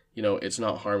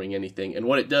not harming anything. And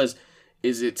what it does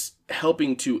is it's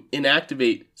helping to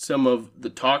inactivate some of the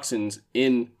toxins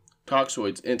in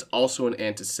toxoids, and it's also an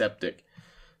antiseptic.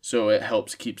 So it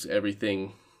keeps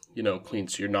everything, clean,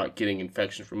 so you're not getting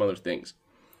infection from other things.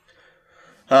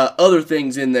 Other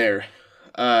things in there,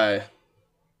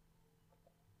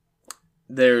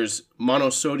 there's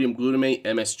monosodium glutamate,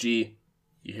 MSG.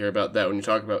 You hear about that when you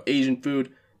talk about Asian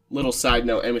food. Little side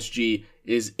note, MSG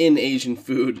is in Asian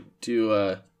food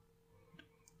to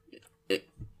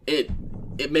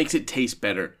it makes it taste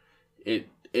better. It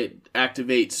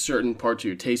activates certain parts of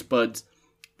your taste buds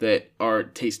that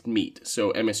taste meat.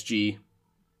 So MSG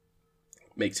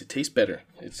makes it taste better.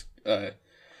 It's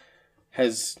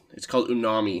called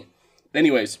umami.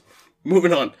 Anyways,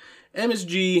 moving on.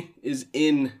 MSG is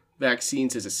in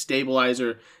vaccines as a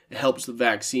stabilizer. It helps the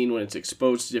vaccine when it's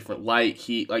exposed to different light,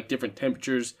 heat, like different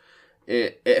temperatures.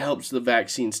 It helps the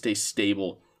vaccine stay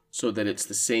stable so that it's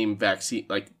the same vaccine,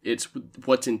 like it's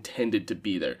what's intended to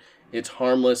be there. It's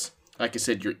harmless. Like I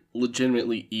said, you're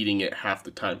legitimately eating it half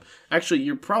the time. Actually,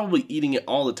 you're probably eating it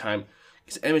all the time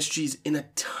because MSG is in a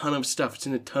ton of stuff. It's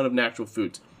in a ton of natural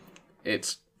foods.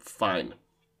 It's fine.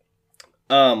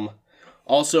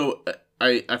 Also,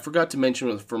 I forgot to mention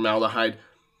with formaldehyde,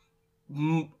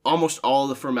 almost all of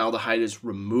the formaldehyde is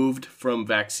removed from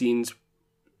vaccines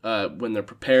when they're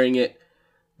preparing it.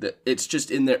 It's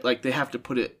just in there, like they have to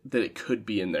put it that it could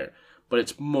be in there, but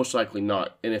it's most likely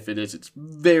not. And if it is, it's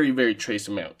very, very trace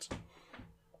amounts.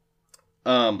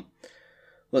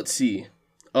 Let's see.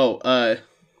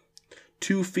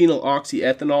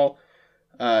 2-phenyloxyethanol,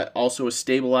 also a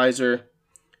stabilizer.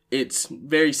 It's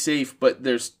very safe, but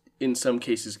there's in some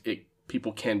cases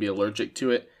people can be allergic to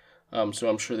it. So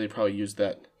I'm sure they probably use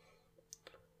that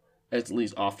as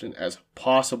least often as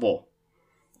possible.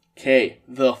 Okay,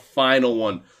 the final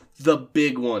one, the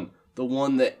big one, the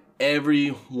one that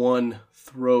everyone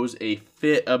throws a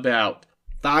fit about,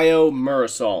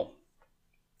 thimerosal.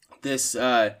 This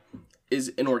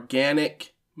is an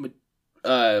organic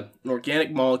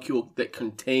molecule that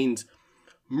contains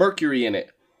mercury in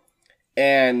it,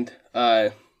 and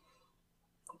they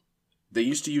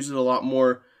used to use it a lot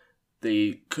more.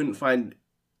 They couldn't find,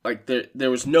 like,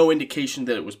 there was no indication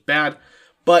that it was bad,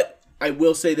 but I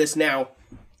will say this now.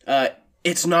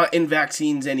 It's not in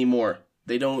vaccines anymore.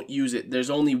 They don't use it. There's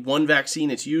only one vaccine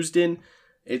it's used in.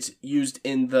 It's used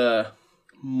in the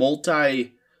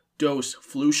multi-dose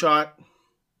flu shot,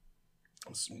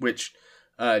 which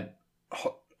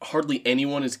hardly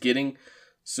anyone is getting.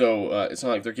 So it's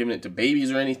not like they're giving it to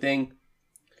babies or anything.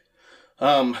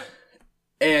 And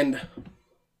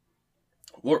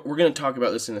we're going to talk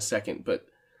about this in a second, but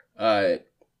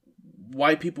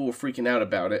why people were freaking out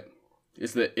about it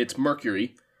is that it's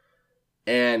mercury.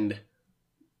 And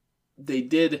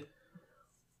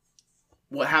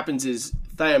what happens is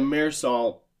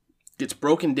thimerosal gets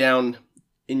broken down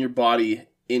in your body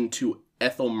into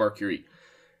ethyl mercury.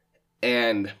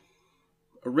 And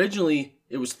originally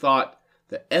it was thought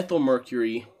that ethyl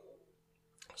mercury,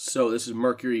 so this is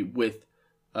mercury with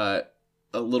a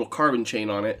little carbon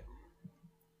chain on it,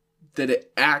 that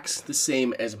it acts the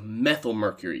same as methyl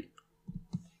mercury.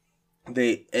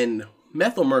 And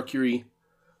methyl mercury,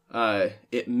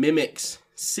 it mimics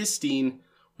cysteine,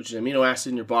 which is an amino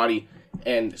acid in your body,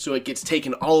 and so it gets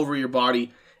taken all over your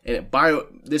body, and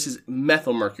this is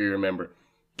methyl mercury, remember,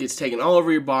 gets taken all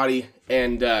over your body,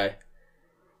 and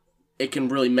it can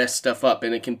really mess stuff up,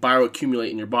 and it can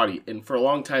bioaccumulate in your body. And for a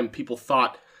long time, people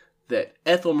thought that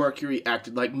ethyl mercury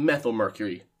acted like methyl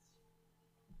mercury,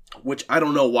 which I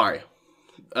don't know why.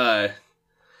 Like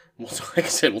I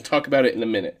said, we'll talk about it in a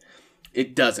minute.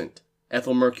 It doesn't.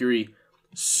 Ethyl mercury,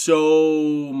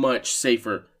 so much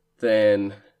safer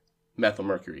than methyl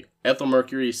mercury. Ethyl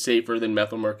mercury is safer than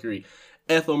methyl mercury.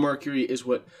 Ethyl mercury is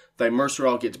what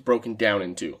thimerosal gets broken down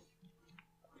into.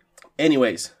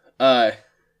 Anyways, now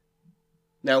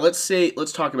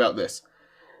let's talk about this.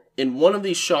 In one of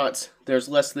these shots, there's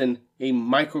less than a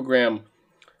microgram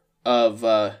of,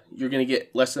 you're going to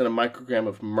get less than a microgram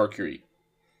of mercury.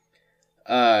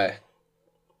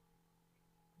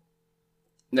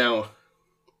 Now,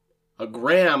 a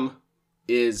gram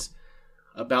is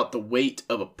about the weight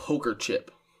of a poker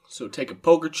chip. So take a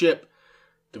poker chip,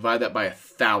 divide that by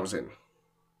 1,000.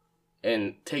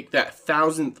 And take that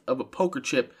 1,000th of a poker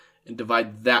chip and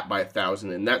divide that by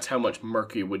 1,000. And that's how much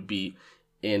mercury would be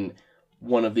in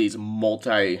one of these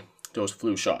multi-dose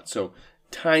flu shots. So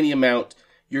tiny amount.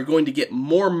 You're going to get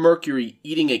more mercury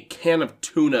eating a can of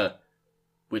tuna,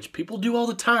 which people do all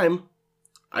the time.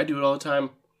 I do it all the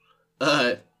time.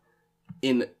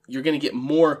 You're going to get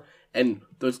more, and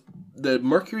the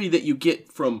mercury that you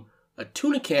get from a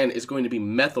tuna can is going to be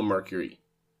methyl mercury,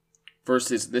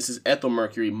 versus this is ethyl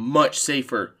mercury, much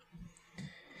safer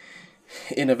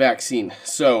in a vaccine.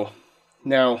 So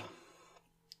now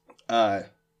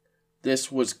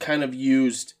this was kind of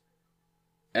used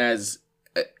as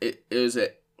it was an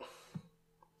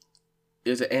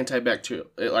antibacterial.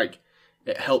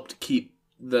 It helped keep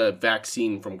the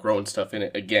vaccine from growing stuff in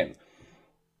it again.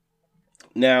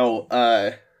 Now,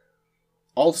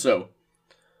 also,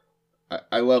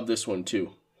 I love this one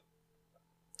too.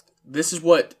 This is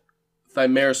what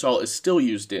thimerosal is still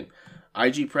used in.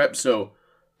 IG prep, so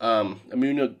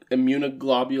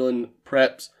immunoglobulin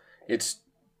preps. It's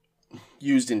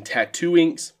used in tattoo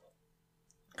inks.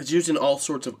 It's used in all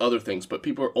sorts of other things, but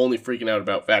people are only freaking out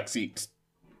about vaccines.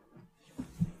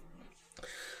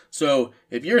 So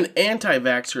if you're an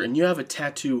anti-vaxxer and you have a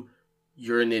tattoo,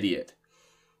 you're an idiot.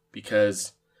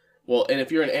 Because, well, and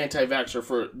if you're an anti-vaxxer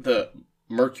for the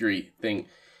mercury thing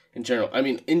in general, I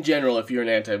mean, in general, if you're an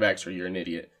anti-vaxxer, you're an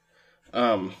idiot.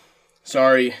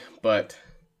 Sorry, but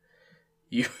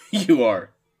you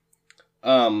are.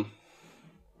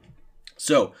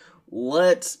 So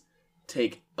let's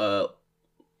take a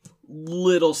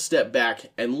little step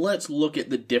back and let's look at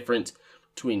the difference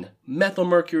between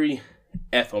methylmercury,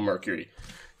 ethylmercury.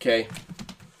 Okay.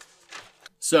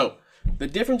 So the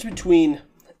difference between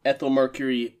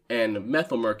ethylmercury and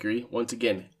methylmercury, once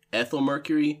again,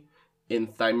 ethylmercury in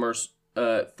thimerosal,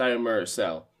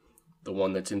 the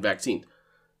one that's in vaccine,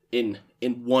 in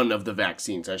one of the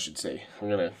vaccines, I should say. I'm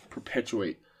gonna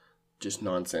perpetuate just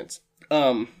nonsense.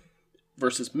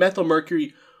 Versus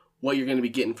methylmercury, what you're going to be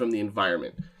getting from the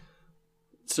environment.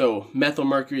 So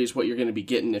methylmercury is what you're going to be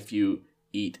getting if you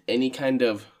eat any kind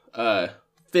of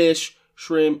fish,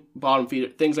 shrimp, bottom feeder,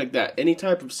 things like that. Any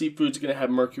type of seafood is going to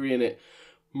have mercury in it.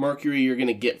 Mercury you're going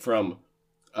to get from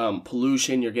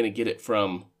pollution. You're going to get it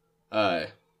from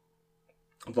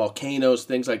volcanoes,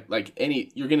 things like any.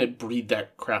 You're going to breathe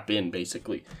that crap in,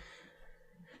 basically.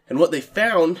 And what they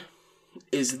found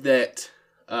is that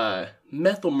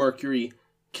methylmercury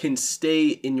can stay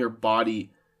in your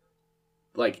body,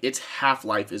 like its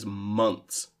half-life is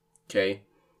months, okay,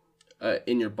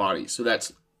 in your body. So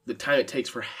that's the time it takes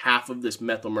for half of this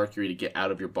methylmercury to get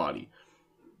out of your body.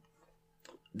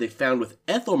 They found with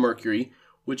ethylmercury,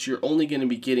 which you're only going to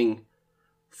be getting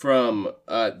from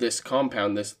this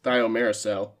compound, this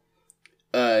thimerosal,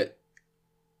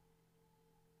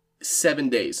 7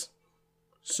 days.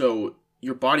 So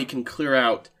your body can clear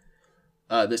out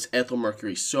this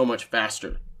ethylmercury so much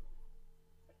faster.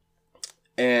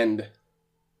 And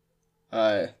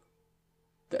the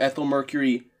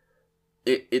ethylmercury,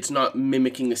 it's not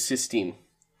mimicking the cysteine.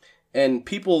 And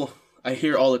people I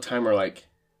hear all the time are like,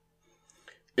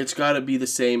 it's got to be the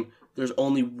same. There's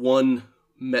only one,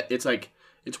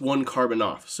 it's one carbon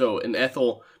off. So an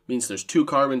ethyl means there's 2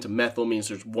 carbons, a methyl means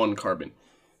there's 1 carbon.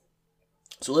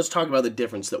 So let's talk about the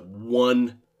difference that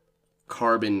 1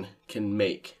 carbon can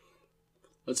make.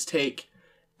 Let's take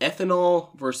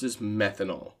ethanol versus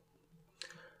methanol.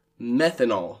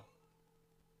 Methanol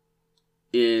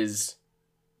is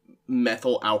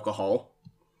methyl alcohol.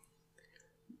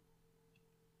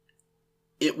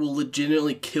 It will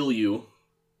legitimately kill you.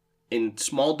 In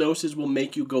small doses will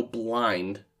make you go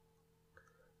blind.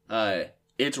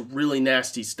 It's really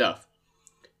nasty stuff.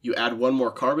 You add 1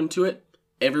 more carbon to it,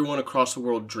 everyone across the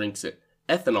world drinks it.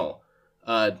 Ethanol,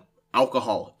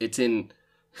 alcohol.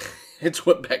 It's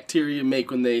what bacteria make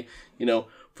when they,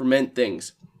 ferment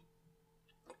things.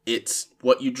 It's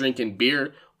what you drink in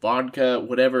beer, vodka,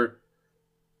 whatever.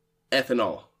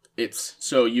 Ethanol.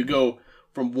 So you go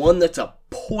from one that's a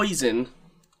poison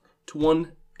to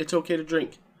one it's okay to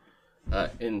drink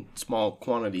in small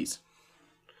quantities.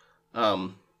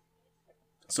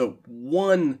 So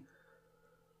one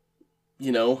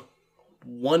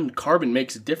carbon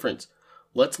makes a difference.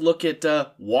 Let's look at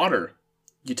water.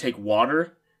 You take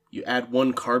water, you add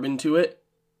 1 carbon to it,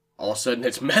 all of a sudden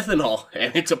it's methanol,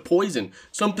 and it's a poison.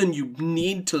 Something you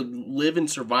need to live and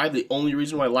survive, the only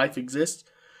reason why life exists,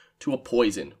 to a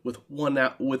poison with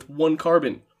one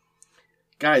carbon.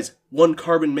 Guys, 1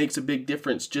 carbon makes a big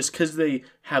difference. Just because they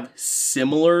have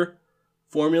similar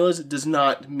formulas does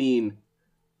not mean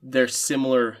they're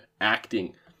similar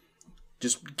acting.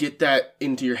 Just get that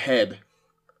into your head.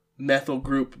 Methyl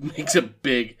group makes a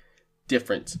big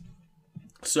difference.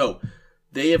 So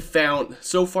they have found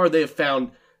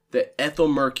that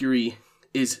ethylmercury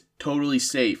is totally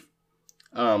safe,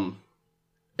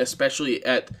 especially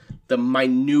at the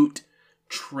minute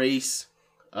trace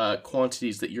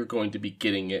quantities that you're going to be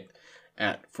getting it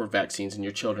at for vaccines, and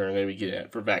your children are going to be getting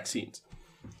it for vaccines.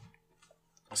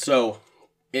 So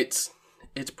it's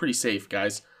pretty safe,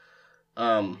 guys,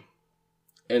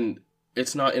 and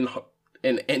it's not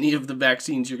in any of the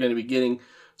vaccines you're going to be getting,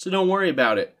 so don't worry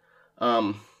about it.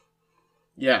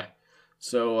 Yeah,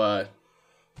 so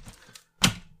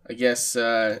I guess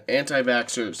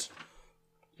anti-vaxxers,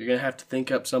 you're going to have to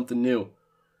think up something new,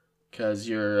 because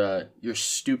your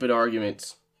stupid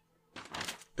arguments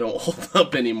don't hold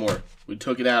up anymore. We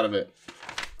took it out of it.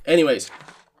 Anyways,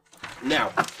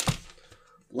 now,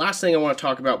 last thing I want to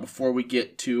talk about before we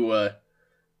get to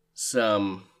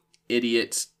some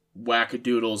idiots,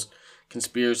 wackadoodles,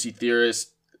 conspiracy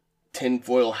theorists,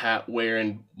 tinfoil hat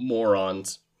wearing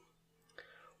morons.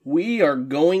 We're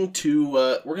going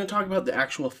to talk about the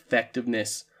actual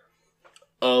effectiveness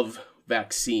of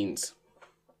vaccines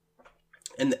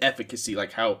and the efficacy,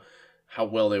 like how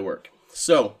well they work.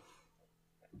 So,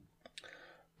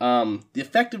 The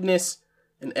effectiveness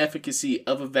and efficacy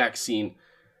of a vaccine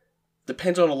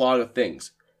depends on a lot of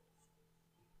things.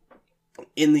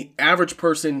 In the average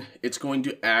person, it's going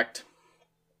to act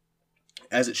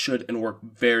as it should and work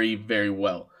very, very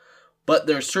well. But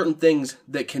there are certain things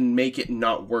that can make it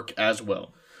not work as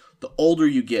well. The older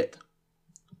you get,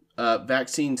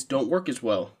 vaccines don't work as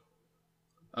well.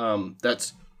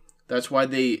 That's why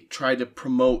they try to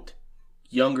promote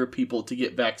younger people to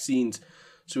get vaccines,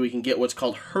 so we can get what's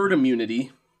called herd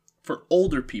immunity for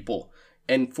older people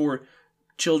and for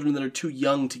children that are too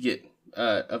young to get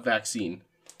a vaccine.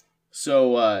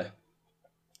 So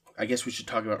I guess we should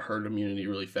talk about herd immunity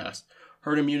really fast.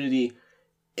 Herd immunity,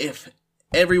 if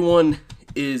everyone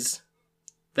is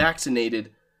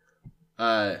vaccinated,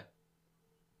 the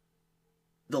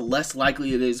less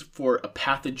likely it is for a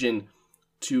pathogen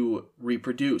to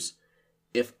reproduce.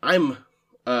 If I'm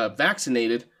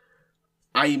vaccinated,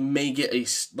 I may get a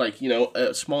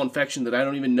small infection that I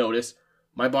don't even notice.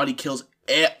 My body kills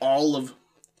all of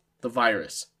the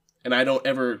virus, and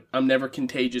I'm never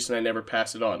contagious, and I never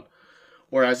pass it on.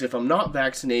 Whereas if I'm not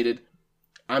vaccinated,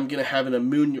 I'm gonna have an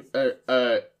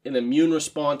immune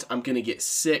response. I'm gonna get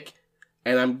sick,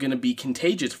 and I'm gonna be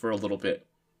contagious for a little bit.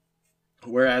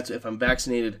 Whereas if I'm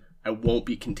vaccinated, I won't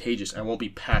be contagious. I won't be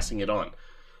passing it on.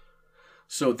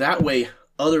 So that way,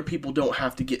 other people don't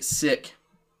have to get sick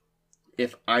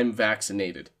if I'm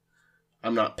vaccinated.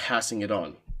 I'm not passing it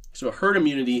on. So herd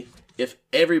immunity, if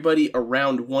everybody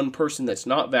around one person that's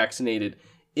not vaccinated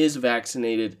is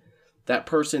vaccinated, that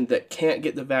person that can't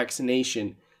get the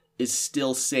vaccination is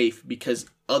still safe because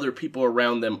other people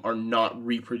around them are not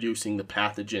reproducing the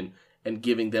pathogen and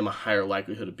giving them a higher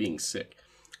likelihood of being sick.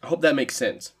 I hope that makes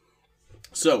sense.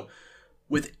 So,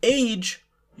 with age,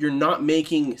 you're not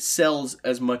making cells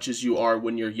as much as you are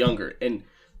when you're younger, and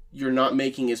you're not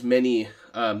making as many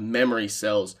memory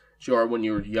cells as you are when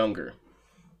you're younger.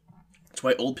 That's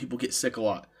why old people get sick a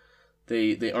lot.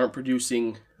 They aren't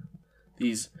producing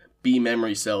these B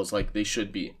memory cells like they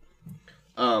should be.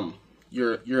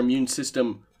 Your immune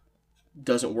system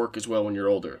doesn't work as well when you're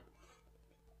older.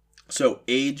 So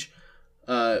age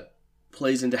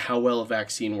plays into how well a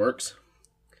vaccine works.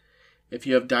 If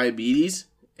you have diabetes,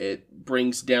 it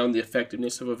brings down the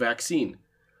effectiveness of a vaccine.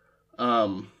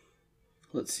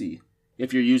 Let's see.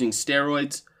 If you're using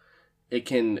steroids, it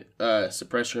can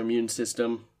suppress your immune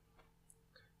system.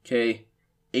 Okay.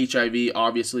 HIV,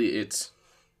 obviously, it's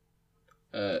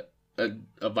a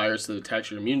virus that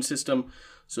attacks your immune system,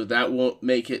 so that won't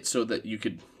make it so that you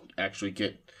could actually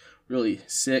get really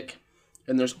sick.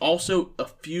 And there's also a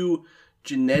few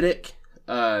genetic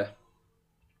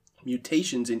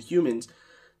mutations in humans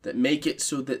that make it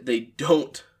so that they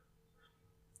don't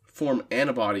form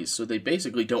antibodies, so they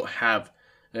basically don't have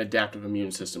an adaptive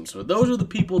immune system. So those are the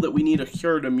people that we need a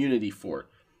herd immunity for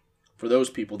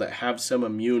those people that have some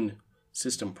immune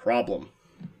system problem.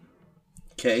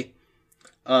 Okay?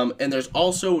 And there's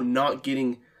also not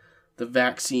getting the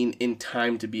vaccine in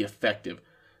time to be effective.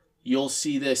 You'll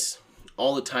see this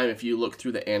all the time if you look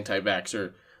through the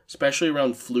anti-vaxxer, especially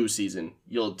around flu season.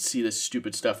 You'll see this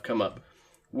stupid stuff come up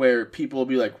where people will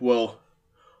be like, well,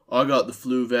 I got the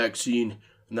flu vaccine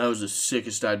and that was the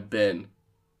sickest I'd been.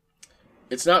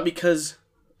 It's not because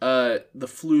the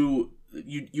flu,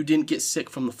 you didn't get sick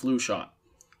from the flu shot.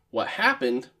 What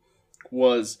happened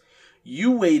was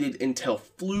you waited until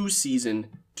flu season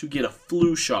to get a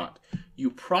flu shot. You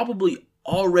probably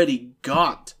already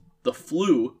got the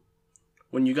flu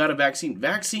when you got a vaccine.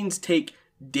 Vaccines take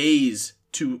days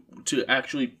to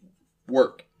actually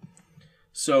work.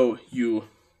 So you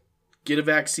get a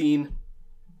vaccine,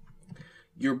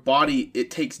 your body, it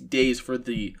takes days for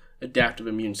the adaptive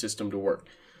immune system to work.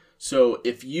 So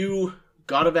if you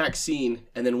got a vaccine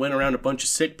and then went around a bunch of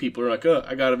sick people who are like, oh,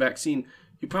 I got a vaccine,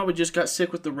 you probably just got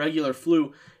sick with the regular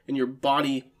flu and your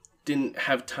body didn't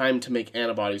have time to make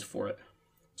antibodies for it.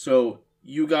 So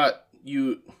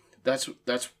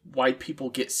that's why people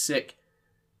get sick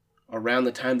around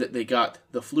the time that they got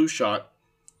the flu shot,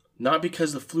 not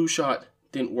because the flu shot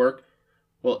didn't work.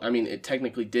 Well, I mean, it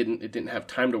technically didn't. It didn't have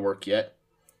time to work yet.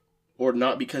 Or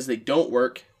not because they don't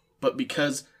work, but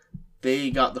because they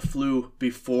got the flu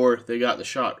before they got the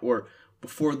shot, or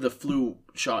before the flu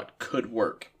shot could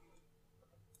work.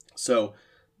 So,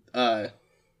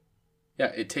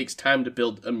 it takes time to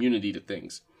build immunity to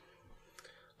things.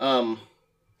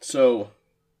 So,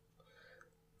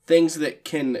 things that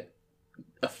can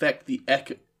affect the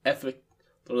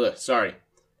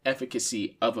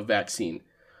efficacy of a vaccine.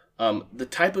 The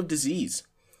type of disease.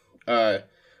 There's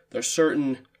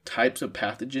certain types of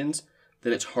pathogens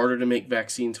that it's harder to make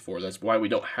vaccines for. That's why we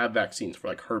don't have vaccines for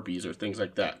like herpes or things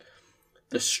like that.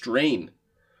 The strain.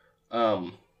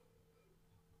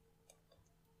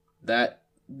 That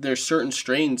there's certain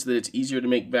strains that it's easier to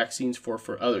make vaccines for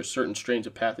others, certain strains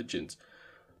of pathogens.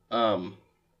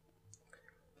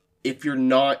 If you're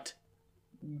not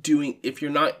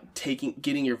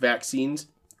getting your vaccines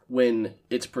when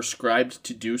it's prescribed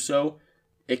to do so,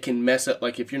 it can mess up.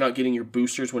 Like if you're not getting your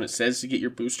boosters when it says to get your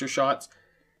booster shots,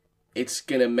 it's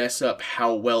going to mess up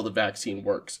how well the vaccine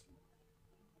works.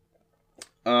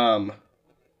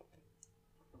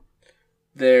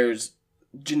 There's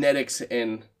genetics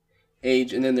and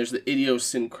age, and then there's the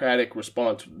idiosyncratic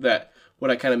response, that what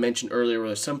I kind of mentioned earlier, where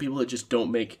there's some people that just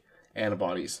don't make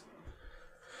antibodies.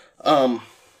 So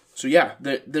yeah,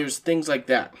 there's things like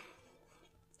that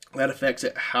affects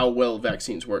it, how well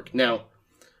vaccines work. Now,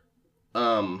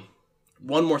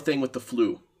 one more thing with the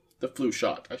flu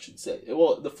shot, I should say.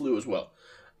 Well, the flu as well.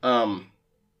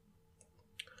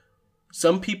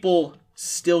 Some people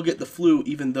still get the flu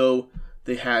even though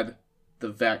they had the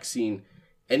vaccine,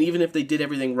 and even if they did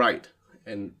everything right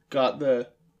and got the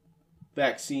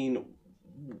vaccine,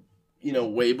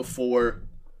 way before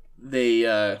they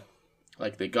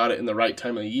got it in the right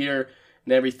time of the year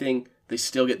and everything, they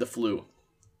still get the flu.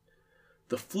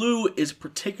 The flu is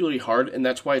particularly hard, and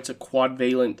that's why it's a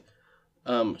quadvalent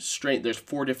strain. There's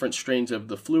 4 different strains of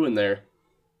the flu in there,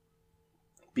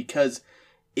 because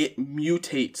it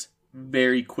mutates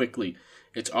very quickly.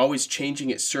 It's always changing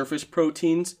its surface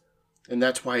proteins, and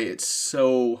that's why it's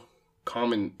so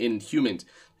common in humans,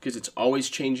 because it's always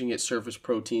changing its surface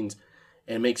proteins,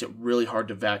 and it makes it really hard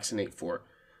to vaccinate for.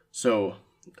 So,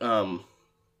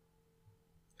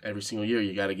 every single year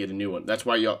you got to get a new one. That's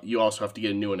why you also have to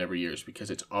get a new one every year, is because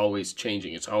it's always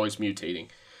changing. It's always mutating.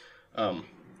 But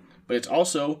it's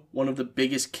also one of the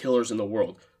biggest killers in the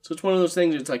world. So it's one of those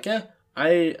things. It's like,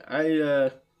 I'd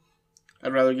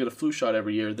rather get a flu shot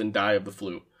every year than die of the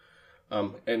flu.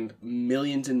 And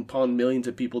millions upon millions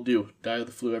of people do die of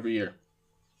the flu every year.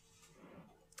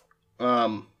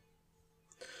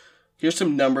 Here's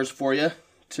some numbers for you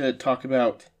to talk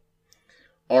about.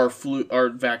 Are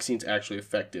vaccines actually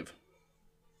effective?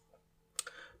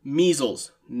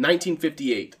 Measles,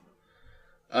 1958.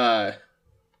 In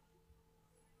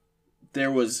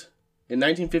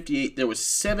 1958, there was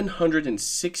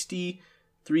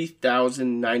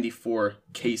 763,094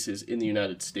 cases in the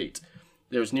United States.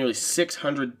 There was nearly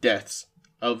 600 deaths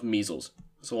of measles.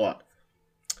 That's a lot.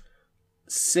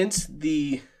 Since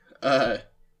the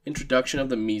introduction of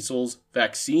the measles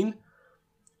vaccine,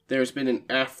 there's been an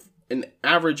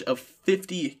average of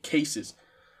 50 cases.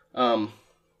 That's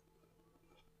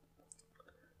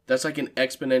like an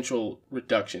exponential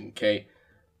reduction, okay?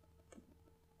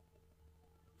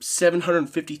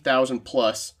 750,000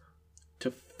 plus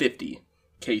to 50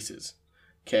 cases,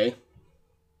 okay?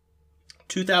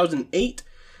 2008,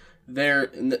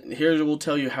 here we'll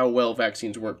tell you how well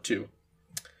vaccines work too.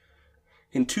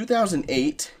 In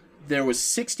 2008, there was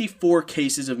 64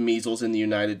 cases of measles in the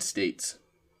United States.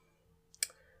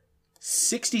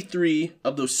 63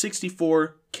 of those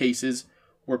 64 cases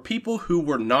were people who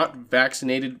were not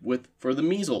vaccinated for the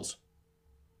measles.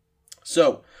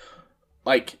 So,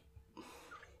 like,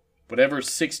 whatever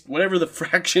the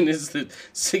fraction is, that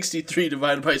 63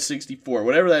 divided by 64,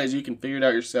 whatever that is, you can figure it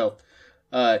out yourself.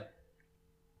 That's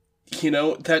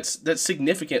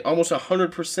significant. Almost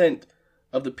 100%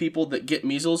 of the people that get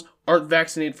measles aren't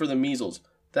vaccinated for the measles.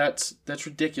 That's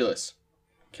ridiculous.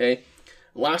 Okay?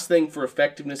 Last thing for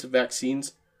effectiveness of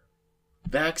vaccines,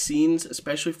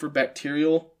 especially for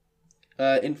bacterial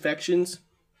infections,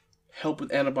 help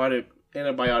with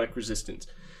antibiotic resistance.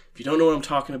 If you don't know what I'm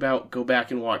talking about, go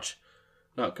back and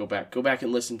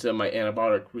listen to my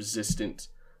antibiotic resistance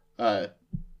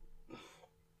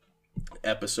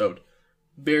episode.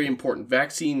 Very important.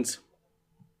 Vaccines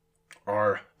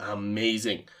are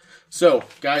amazing. So,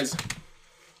 guys,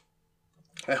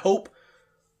 I hope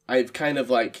I've kind of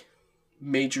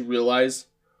made you realize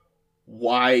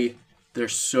why they're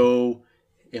so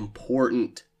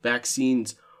important.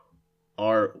 Vaccines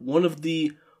are one of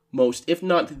the most, if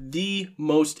not the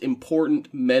most important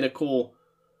medical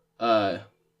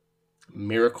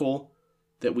miracle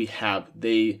that we have.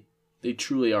 They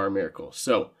truly are a miracle.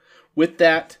 So, with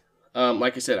that,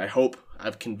 like I said, I hope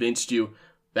I've convinced you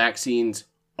vaccines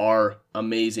are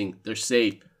amazing. They're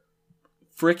safe.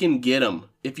 Frickin' get them.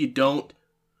 If you don't,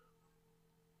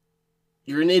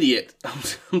 you're an idiot.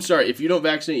 I'm sorry. If you don't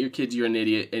vaccinate your kids, you're an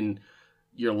idiot, and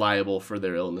you're liable for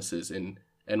their illnesses and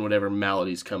whatever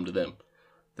maladies come to them.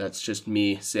 That's just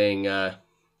me saying,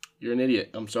 you're an idiot.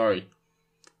 I'm sorry.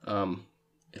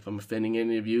 If I'm offending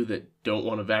any of you that don't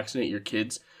want to vaccinate your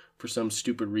kids for some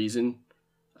stupid reason,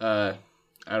 I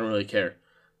don't really care.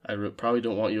 I probably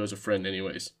don't want you as a friend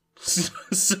anyways.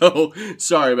 So,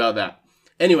 sorry about that.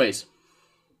 Anyways,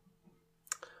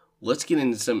 let's get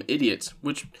into some idiots,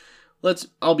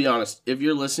 I'll be honest, if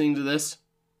you're listening to this,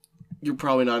 you're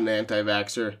probably not an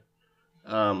anti-vaxxer.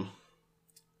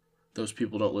 Those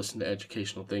people don't listen to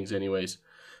educational things anyways.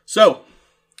 So,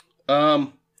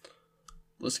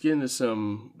 let's get into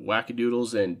some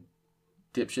wackadoodles and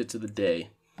dipshits of the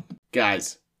day.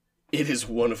 Guys, it is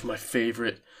one of my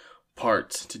favorite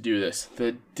parts to do this.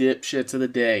 The dipshits of the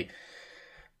day,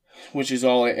 which is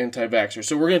all anti-vaxxers.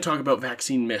 So we're going to talk about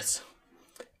vaccine myths,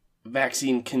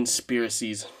 vaccine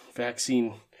conspiracies,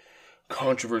 vaccine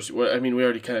controversy. We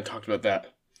already kind of talked about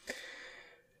that.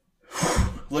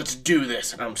 Let's do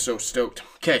this. I'm so stoked.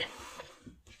 Okay.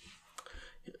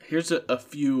 Here's a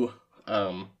few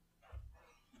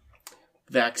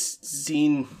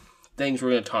vaccine things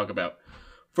we're going to talk about.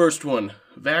 First one,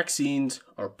 vaccines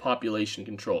are population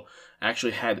control. I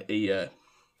actually had a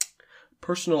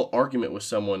personal argument with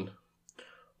someone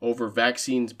over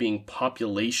vaccines being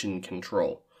population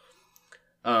control.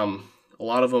 A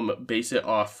lot of them base it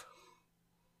off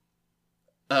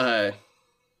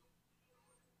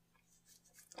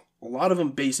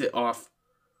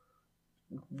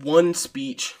one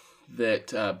speech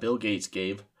that Bill Gates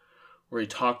gave, where he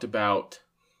talked about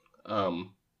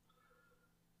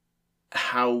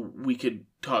how we could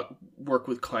work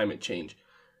with climate change,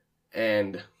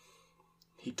 and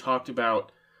he talked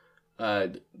about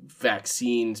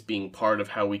vaccines being part of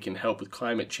how we can help with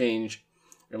climate change,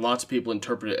 and lots of people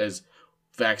interpret it as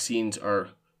vaccines are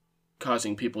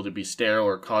causing people to be sterile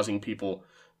or causing people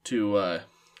to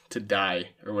die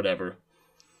or whatever.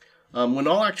 When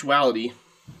all actuality,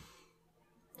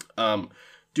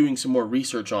 doing some more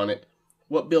research on it,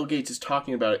 what Bill Gates is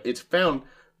talking about, it's found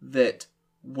that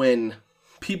when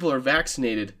people are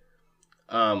vaccinated,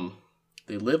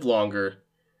 they live longer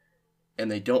and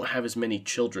they don't have as many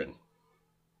children.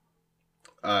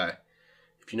 If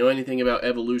you know anything about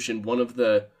evolution, one of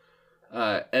the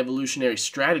evolutionary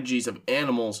strategies of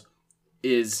animals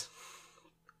is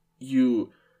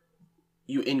you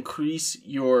increase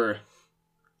your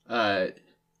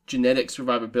genetic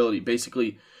survivability.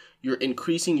 Basically, you're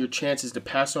increasing your chances to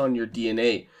pass on your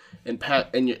DNA and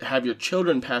have your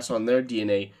children pass on their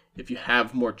DNA if you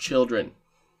have more children.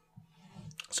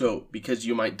 So, because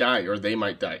you might die or they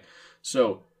might die.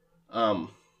 So,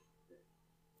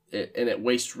 it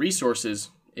wastes resources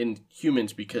in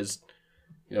humans because,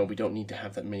 we don't need to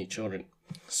have that many children.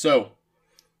 So,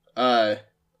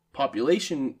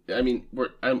 population,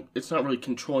 it's not really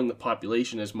controlling the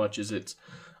population as much as it's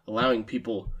allowing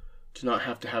people to not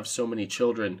have to have so many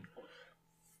children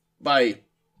by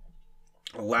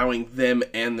allowing them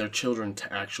and their children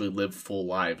to actually live full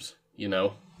lives,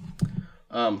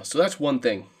 So that's one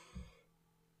thing.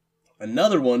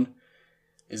 Another one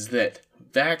is that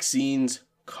vaccines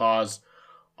cause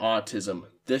autism.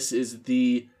 This is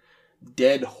the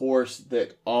dead horse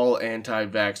that all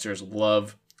anti-vaxxers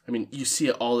love. You see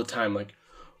it all the time. Like,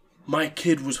 my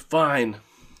kid was fine,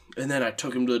 and then I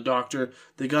took him to the doctor.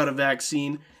 They got a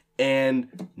vaccine,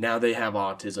 and now they have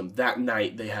autism. That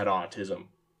night, they had autism.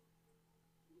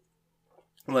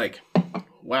 Like,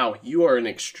 wow, you are an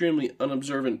extremely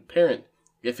unobservant parent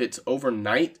if it's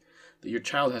overnight that your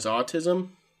child has autism.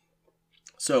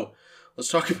 So, let's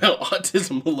talk about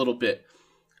autism a little bit.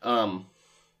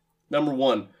 Number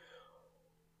one,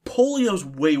 polio's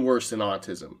way worse than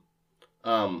autism.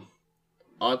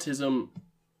 Autism,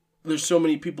 there's so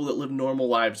many people that live normal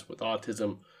lives with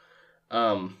autism.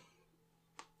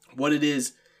 What it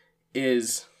is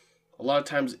a lot of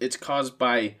times it's caused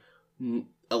by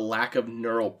a lack of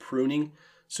neural pruning.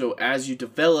 So as you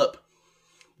develop,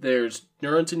 there's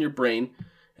neurons in your brain,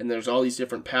 and there's all these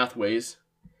different pathways,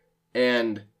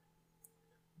 and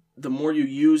the more you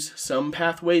use some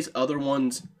pathways, other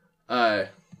ones, they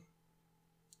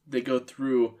go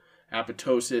through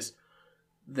apoptosis,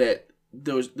 that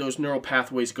those neural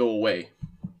pathways go away.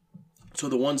 So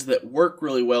the ones that work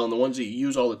really well and the ones that you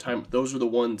use all the time, those are the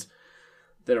ones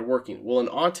that are working. Well, in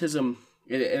autism,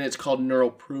 and it's called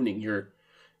neural pruning,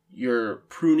 you're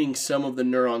pruning some of the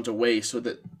neurons away so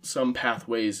that some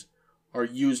pathways are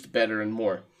used better and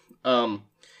more. In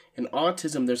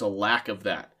autism, there's a lack of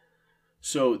that.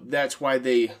 So that's why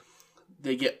they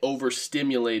get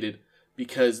overstimulated,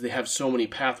 because they have so many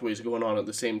pathways going on at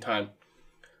the same time.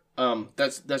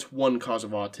 That's one cause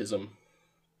of autism.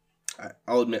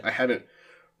 I'll admit I haven't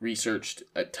researched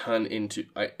a ton into,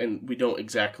 and we don't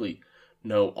exactly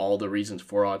know all the reasons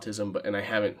for autism, and I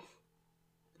haven't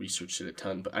researched it a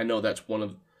ton, but I know that's one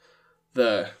of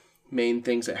the main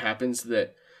things that happens,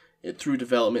 that through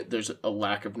development there's a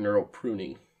lack of neural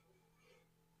pruning.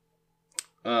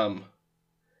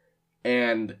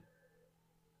 And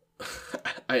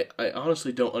I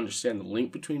honestly don't understand the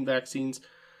link between vaccines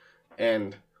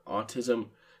and autism.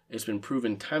 It's been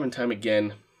proven time and time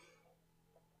again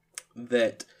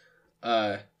that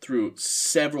through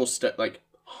several like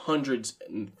hundreds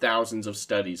and thousands of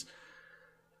studies,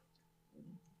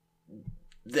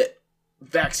 that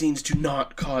vaccines do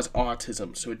not cause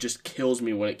autism. So it just kills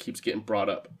me when it keeps getting brought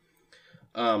up.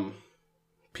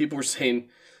 People were saying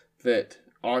that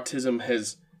autism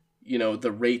has,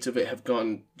 the rates of it have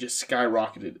gone just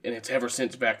skyrocketed, and it's ever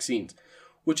since vaccines,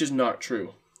 which is not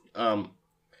true.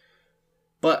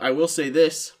 But I will say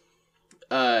this,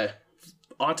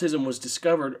 autism was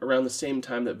discovered around the same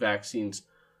time that vaccines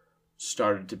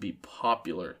started to be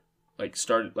popular,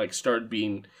 started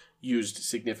being used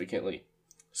significantly.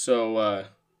 So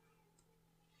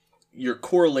you're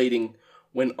correlating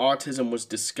when autism was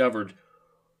discovered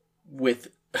with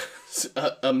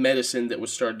a medicine that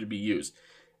was started to be used,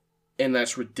 and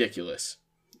that's ridiculous.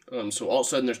 So all of a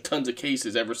sudden there's tons of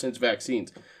cases ever since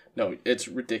vaccines. No, it's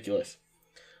ridiculous.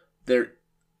 There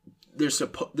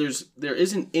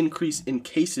is an increase in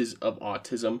cases of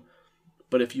autism,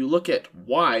 but if you look at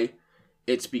why,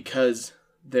 it's because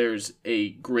there's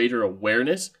a greater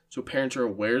awareness. So parents are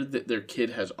aware that their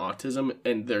kid has autism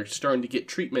and they're starting to get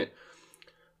treatment.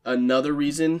 Another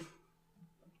reason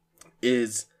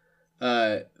is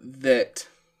that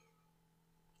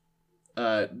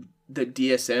the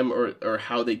DSM or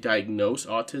how they diagnose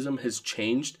autism has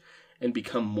changed and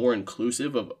become more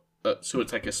inclusive of. So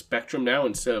it's like a spectrum now,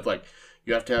 instead of like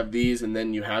you have to have these and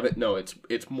then you have it. No,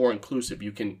 it's more inclusive.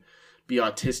 You can be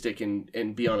autistic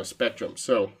and be on a spectrum.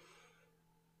 So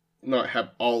not have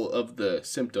all of the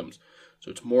symptoms. So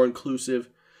it's more inclusive.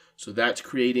 So that's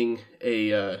creating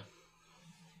a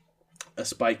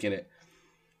spike in it.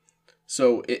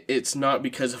 So it's not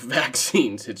because of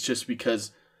vaccines. It's just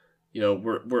because,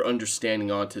 we're understanding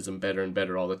autism better and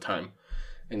better all the time.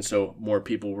 And so more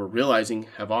people we're realizing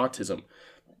have autism.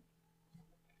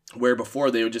 Where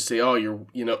before they would just say, oh,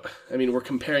 we're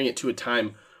comparing it to a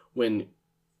time when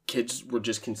kids were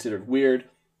just considered weird.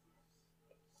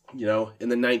 In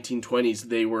the 1920s,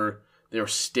 they were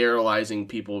sterilizing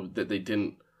people that they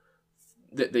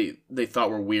thought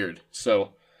were weird.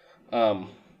 So,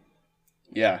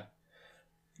 yeah.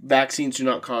 Vaccines do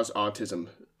not cause autism.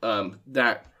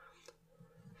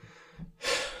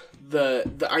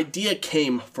 The idea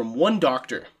came from one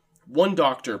doctor. One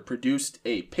doctor produced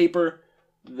a paper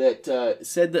that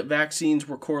said that vaccines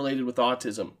were correlated with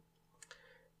autism.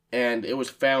 And it was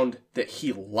found that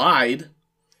he lied,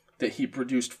 that he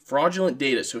produced fraudulent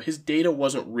data. So his data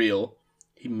wasn't real.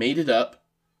 He made it up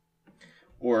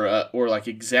or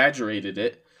exaggerated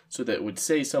it so that it would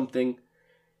say something.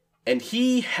 And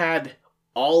he had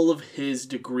all of his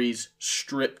degrees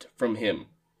stripped from him.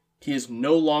 He is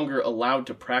no longer allowed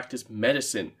to practice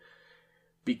medicine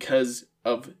because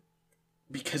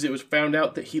it was found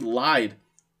out that he lied.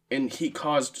 And he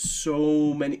caused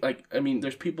so many,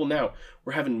 there's people now,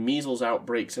 we're having measles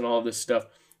outbreaks and all this stuff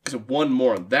because of one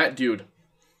moron. That dude,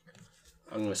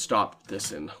 I'm going to stop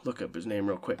this and look up his name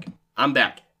real quick. I'm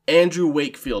back. Andrew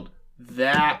Wakefield.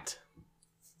 That,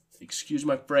 excuse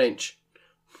my French,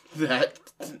 that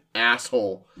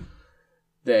asshole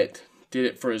that did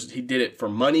it he did it for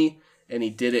money and he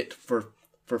did it for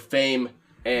fame.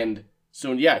 And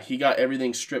so, yeah, he got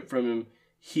everything stripped from him.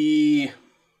 He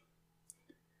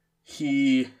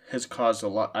has caused a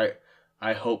lot.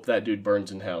 I hope that dude burns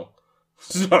in hell.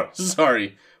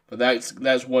 Sorry, but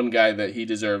that's one guy that he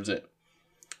deserves it.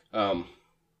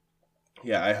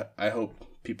 Yeah, I hope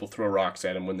people throw rocks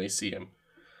at him when they see him.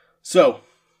 So,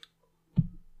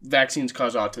 vaccines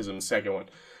cause autism, the second one.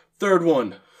 Third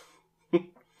one,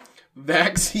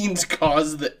 vaccines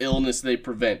cause the illness they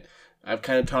prevent. I've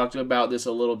kind of talked about this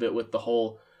a little bit with the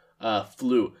whole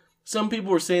flu. Some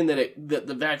people were saying that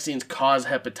the vaccines cause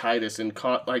hepatitis and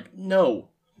no.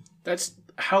 That's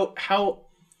how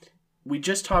we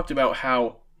just talked about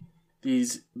how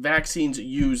these vaccines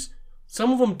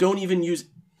some of them don't even use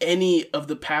any of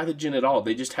the pathogen at all.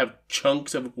 They just have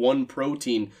chunks of one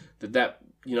protein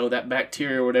that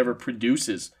bacteria or whatever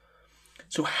produces.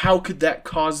 So how could that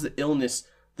cause the illness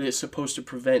that it's supposed to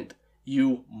prevent?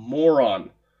 You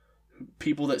moron.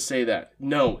 People that say that.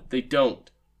 No, they don't.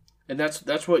 And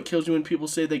that's what kills you when people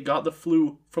say they got the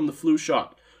flu from the flu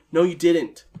shot. No, you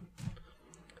didn't.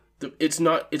 It's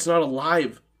not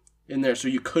alive in there, so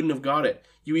you couldn't have got it.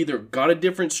 You either got a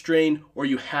different strain or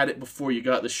you had it before you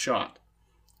got the shot.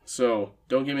 So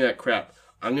don't give me that crap.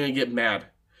 I'm going to get mad.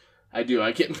 I do.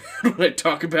 I get mad when I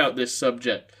talk about this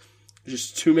subject. There's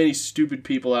just too many stupid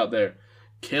people out there.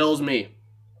 Kills me.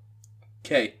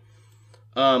 Okay.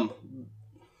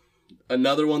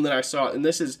 another one that I saw, and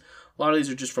this is, a lot of these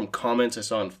are just from comments I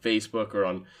saw on Facebook or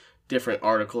on different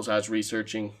articles I was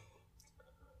researching.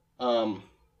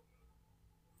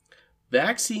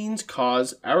 Vaccines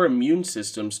cause our immune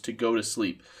systems to go to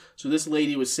sleep. So this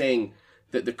lady was saying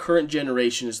that the current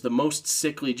generation is the most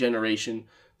sickly generation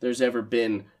there's ever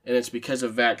been, and it's because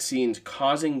of vaccines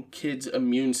causing kids'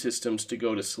 immune systems to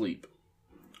go to sleep.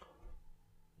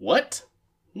 What?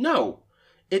 No.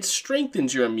 It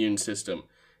strengthens your immune system.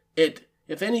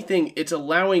 If anything, it's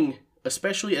allowing,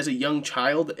 especially as a young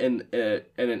child and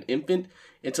an infant,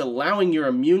 it's allowing your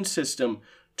immune system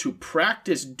to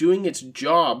practice doing its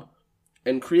job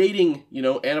and creating,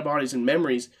 antibodies and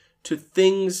memories to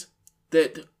things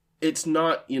that it's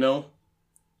not,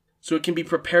 so it can be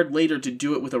prepared later to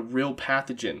do it with a real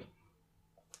pathogen.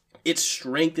 It's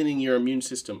strengthening your immune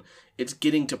system. It's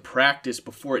getting to practice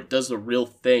before it does the real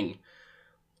thing.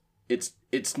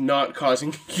 It's not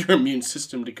causing your immune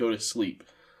system to go to sleep.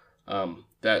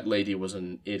 That lady was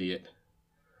an idiot.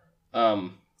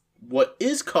 What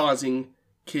is causing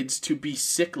kids to be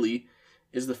sickly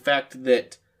is the fact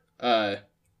that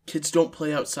kids don't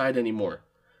play outside anymore.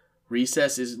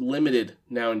 Recess is limited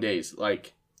nowadays.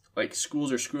 Like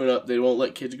schools are screwing up. They won't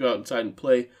let kids go outside and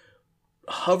play.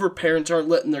 However, parents aren't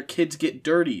letting their kids get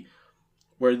dirty,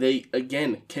 where they,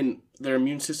 again, their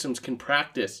immune systems can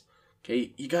practice.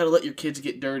 Okay, you gotta let your kids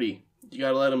get dirty. You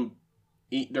gotta let them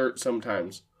eat dirt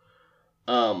sometimes,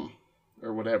 or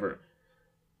whatever.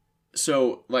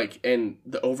 So, and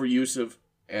the overuse of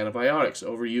antibiotics,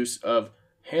 overuse of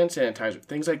hand sanitizer,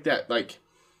 things like that.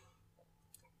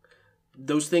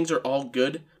 Those things are all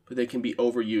good, but they can be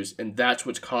overused, and that's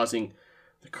what's causing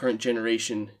the current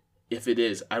generation, if it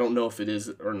is, I don't know if it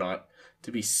is or not,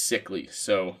 to be sickly.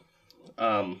 So,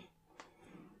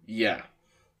 yeah.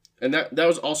 And that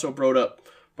was also brought up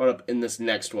in this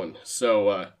next one.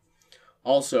 So,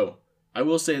 also, I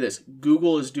will say this.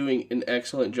 Google is doing an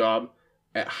excellent job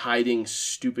at hiding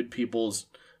stupid people's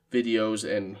videos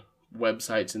and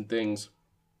websites and things.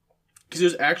 Because it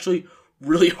was actually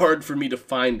really hard for me to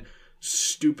find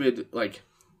stupid,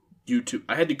 YouTube.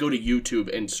 I had to go to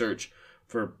YouTube and search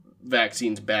for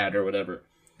vaccines bad or whatever.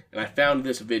 And I found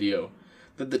this video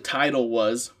that the title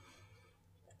was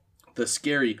The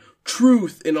Scary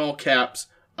Truth, in all caps,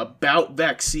 about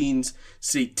vaccines,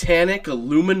 Satanic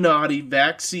Illuminati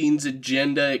Vaccines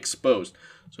Agenda Exposed.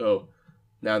 So,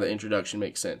 now the introduction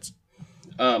makes sense.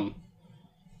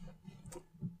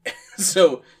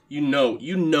 So, you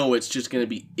know it's just going to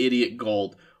be idiot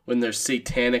gold when there's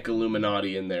Satanic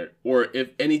Illuminati in there. Or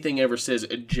if anything ever says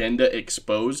Agenda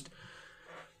Exposed,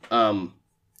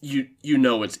 you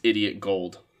know it's idiot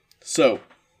gold. So,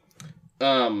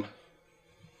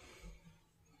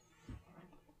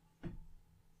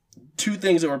 two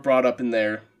things that were brought up in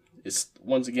there is,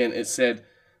 once again, it said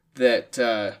that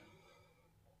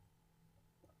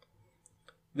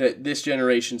that this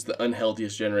generation's the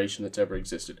unhealthiest generation that's ever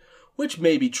existed, which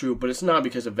may be true, but it's not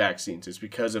because of vaccines. It's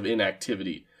because of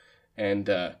inactivity and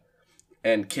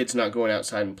kids not going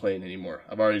outside and playing anymore.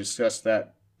 I've already discussed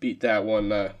that. Beat that one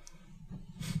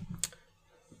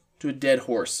to a dead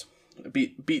horse.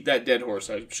 Beat that dead horse,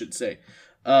 I should say.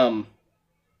 And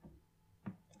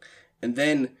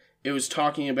then it was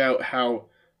talking about how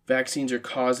vaccines are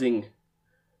causing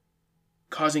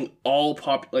all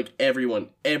everyone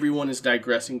is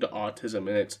digressing to autism,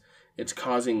 and it's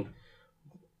causing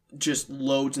just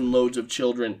loads and loads of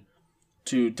children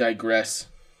to digress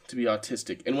to be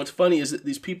autistic. And what's funny is that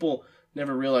these people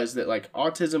never realize that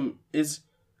autism is,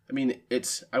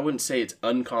 I wouldn't say it's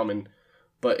uncommon,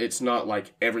 but it's not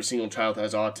like every single child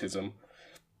has autism.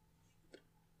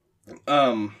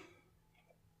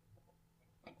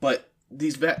 But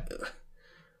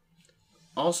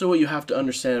also what you have to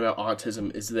understand about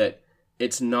autism is that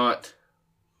it's not,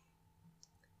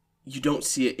 you don't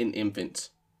see it in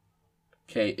infants.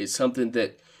 Okay, it's something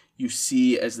that you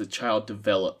see as the child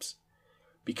develops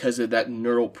because of that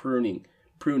neural pruning.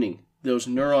 Those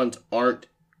neurons aren't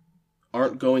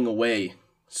going away.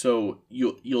 So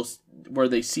you'll where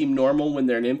they seem normal when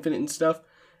they're an infant and stuff,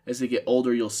 as they get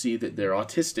older you'll see that they're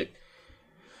autistic.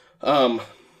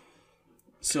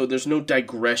 So there's no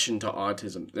digression to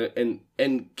autism.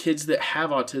 And kids that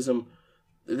have autism,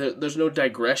 there's no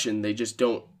digression. They just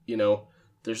don't,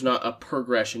 there's not a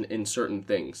progression in certain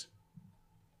things.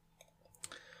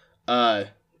 And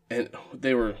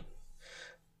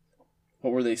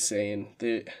what were they saying?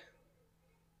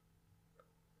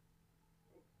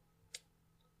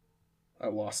 I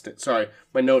lost it. Sorry,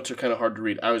 my notes are kind of hard to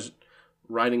read. I was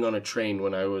riding on a train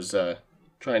when I was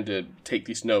trying to take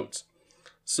these notes.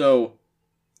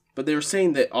 But they were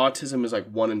saying that autism is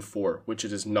 1 in 4, which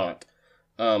it is not.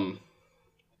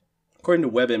 According to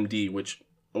WebMD, which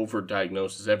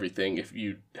overdiagnoses everything, if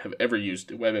you have ever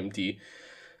used WebMD,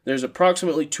 there's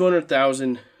approximately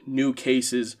 200,000 new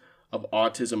cases of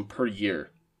autism per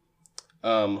year,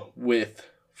 with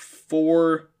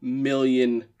 4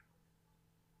 million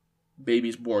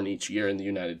babies born each year in the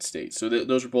United States. So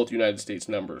those are both United States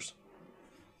numbers.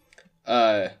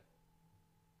 So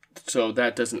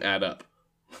that doesn't add up.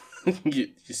 you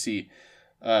see.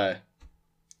 Yeah,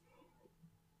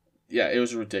 it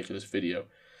was a ridiculous video.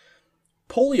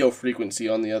 Polio frequency,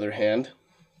 on the other hand,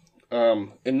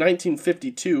 in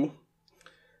 1952,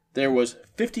 there was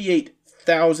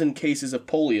 58,000 cases of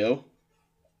polio.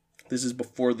 This is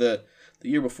before the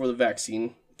year before the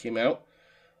vaccine came out.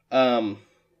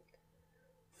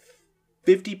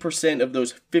 50% of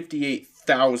those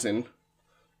 58,000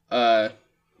 were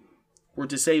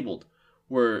disabled,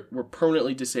 were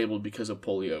permanently disabled because of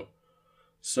polio.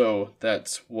 So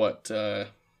that's what,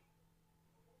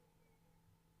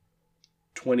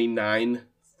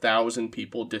 29,000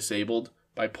 people disabled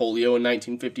by polio in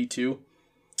 1952.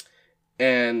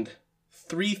 And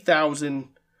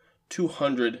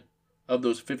 3,200 of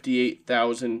those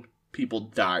 58,000 people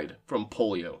died from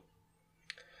polio.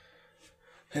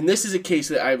 And this is a case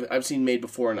that I've seen made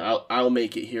before, and I'll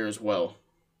make it here as well.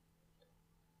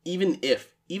 Even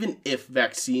if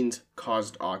vaccines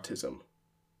caused autism,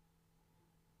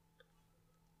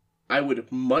 I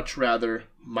would much rather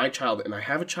my child, and I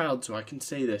have a child so I can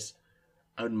say this,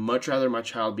 I would much rather my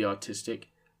child be autistic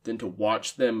than to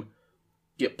watch them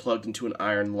get plugged into an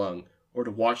iron lung, or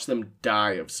to watch them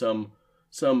die of some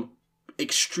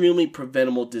extremely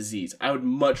preventable disease. I would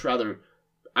much rather,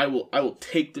 I will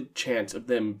take the chance of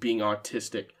them being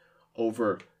autistic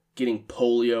over getting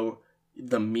polio,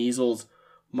 the measles,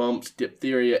 mumps,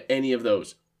 diphtheria, any of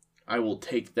those. I will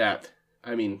take that.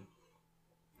 I mean,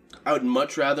 I would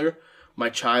much rather my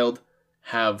child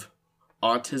have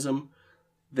autism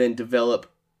than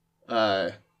develop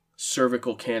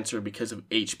cervical cancer because of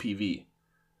HPV.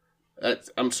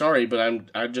 I'm sorry, but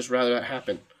I'd just rather that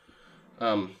happen.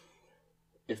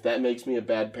 If that makes me a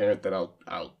bad parent, then I'll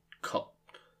call,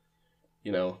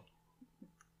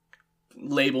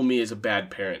 label me as a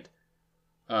bad parent.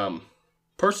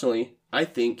 Personally, I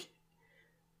think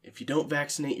if you don't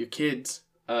vaccinate your kids,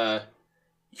 I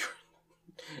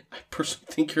personally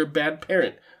think you're a bad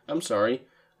parent. I'm sorry.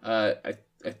 I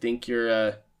think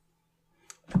you're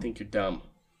dumb,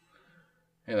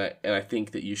 and I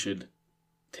think that you should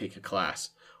take a class.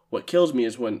 What kills me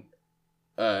is when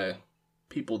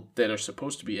people that are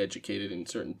supposed to be educated in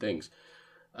certain things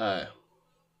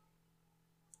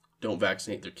don't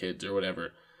vaccinate their kids or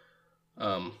whatever.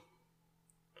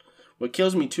 What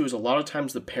kills me too is a lot of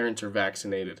times the parents are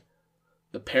vaccinated.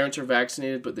 The parents are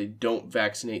vaccinated, but they don't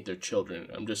vaccinate their children.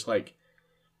 I'm just like,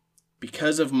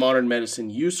 because of modern medicine,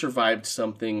 you survived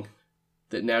something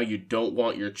that now you don't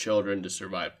want your children to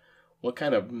survive. What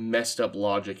kind of messed up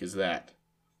logic is that?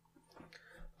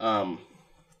 But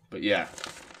yeah.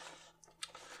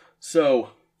 So,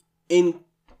 in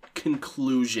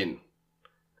conclusion,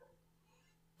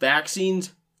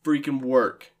 vaccines freaking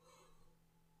work.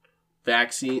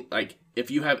 If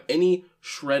you have any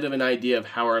shred of an idea of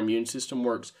how our immune system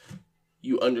works,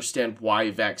 you understand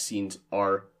why vaccines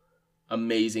are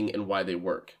amazing and why they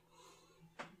work.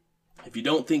 If you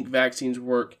don't think vaccines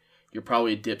work, you're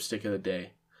probably a dipstick of the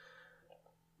day.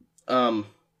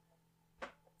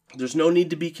 There's no need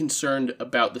to be concerned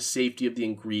about the safety of the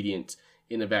ingredients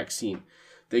in a vaccine.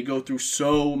 They go through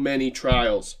so many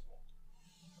trials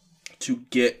to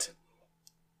get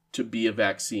to be a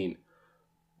vaccine.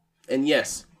 And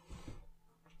yes,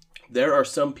 there are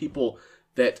some people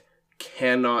that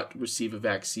cannot receive a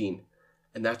vaccine,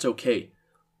 and that's okay.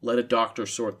 Let a doctor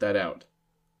sort that out.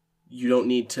 You don't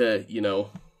need to,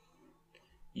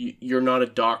 you're not a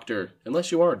doctor.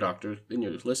 Unless you are a doctor, then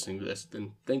you're listening to this,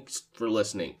 then thanks for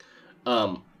listening.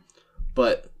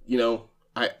 But,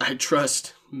 I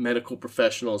trust medical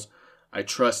professionals. I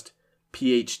trust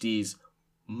PhDs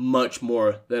much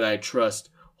more than I trust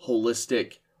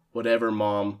holistic whatever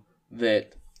mom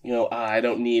that, I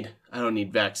don't need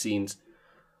vaccines.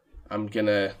 I'm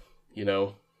gonna,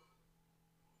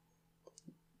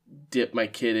 dip my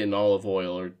kid in olive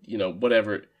oil or,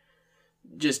 whatever,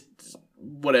 just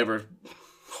whatever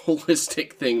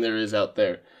holistic thing there is out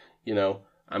there.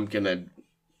 I'm gonna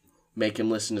make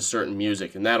him listen to certain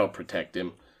music and that'll protect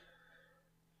him.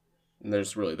 And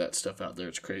there's really that stuff out there.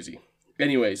 It's crazy.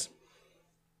 Anyways,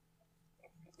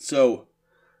 so,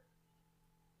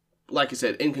 like I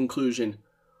said, in conclusion,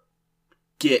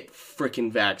 get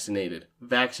freaking vaccinated.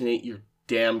 Vaccinate your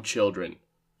damn children.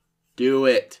 Do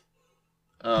it.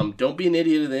 Don't be an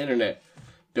idiot of the internet.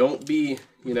 Don't be,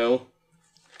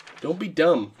 Don't be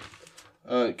dumb.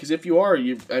 Because if you are,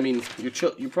 your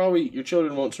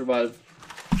children won't survive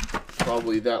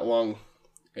probably that long.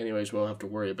 Anyways, we won't have to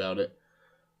worry about it.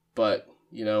 But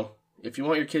if you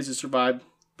want your kids to survive,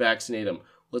 vaccinate them.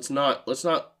 Let's not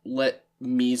let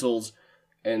measles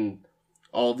and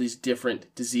all these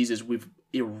different diseases we've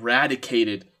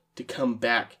eradicated to come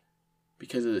back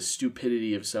because of the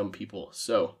stupidity of some people.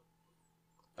 So,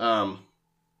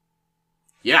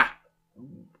 yeah.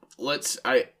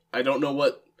 I don't know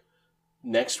what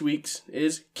next week's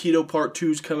is. Keto Part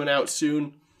 2 is coming out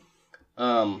soon.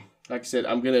 Like I said,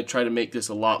 I'm going to try to make this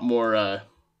a lot more,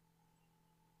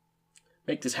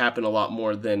 make this happen a lot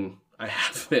more than I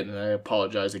have been, and I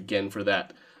apologize again for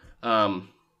that.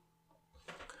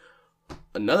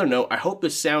 Another note, I hope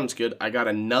this sounds good. I got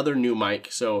another new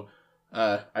mic, so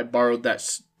I borrowed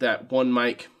that one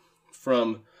mic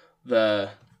from the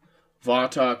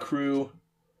Vata crew,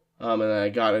 and I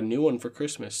got a new one for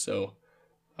Christmas, so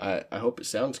I hope it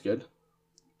sounds good.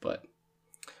 But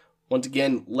once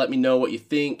again, let me know what you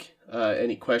think.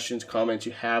 Any questions, comments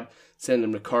you have, send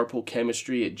them to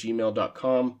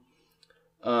carpoolchemistry@gmail.com.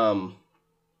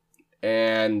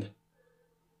 And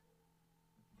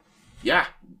yeah,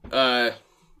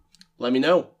 let me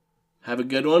know. Have a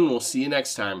good one. We'll see you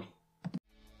next time.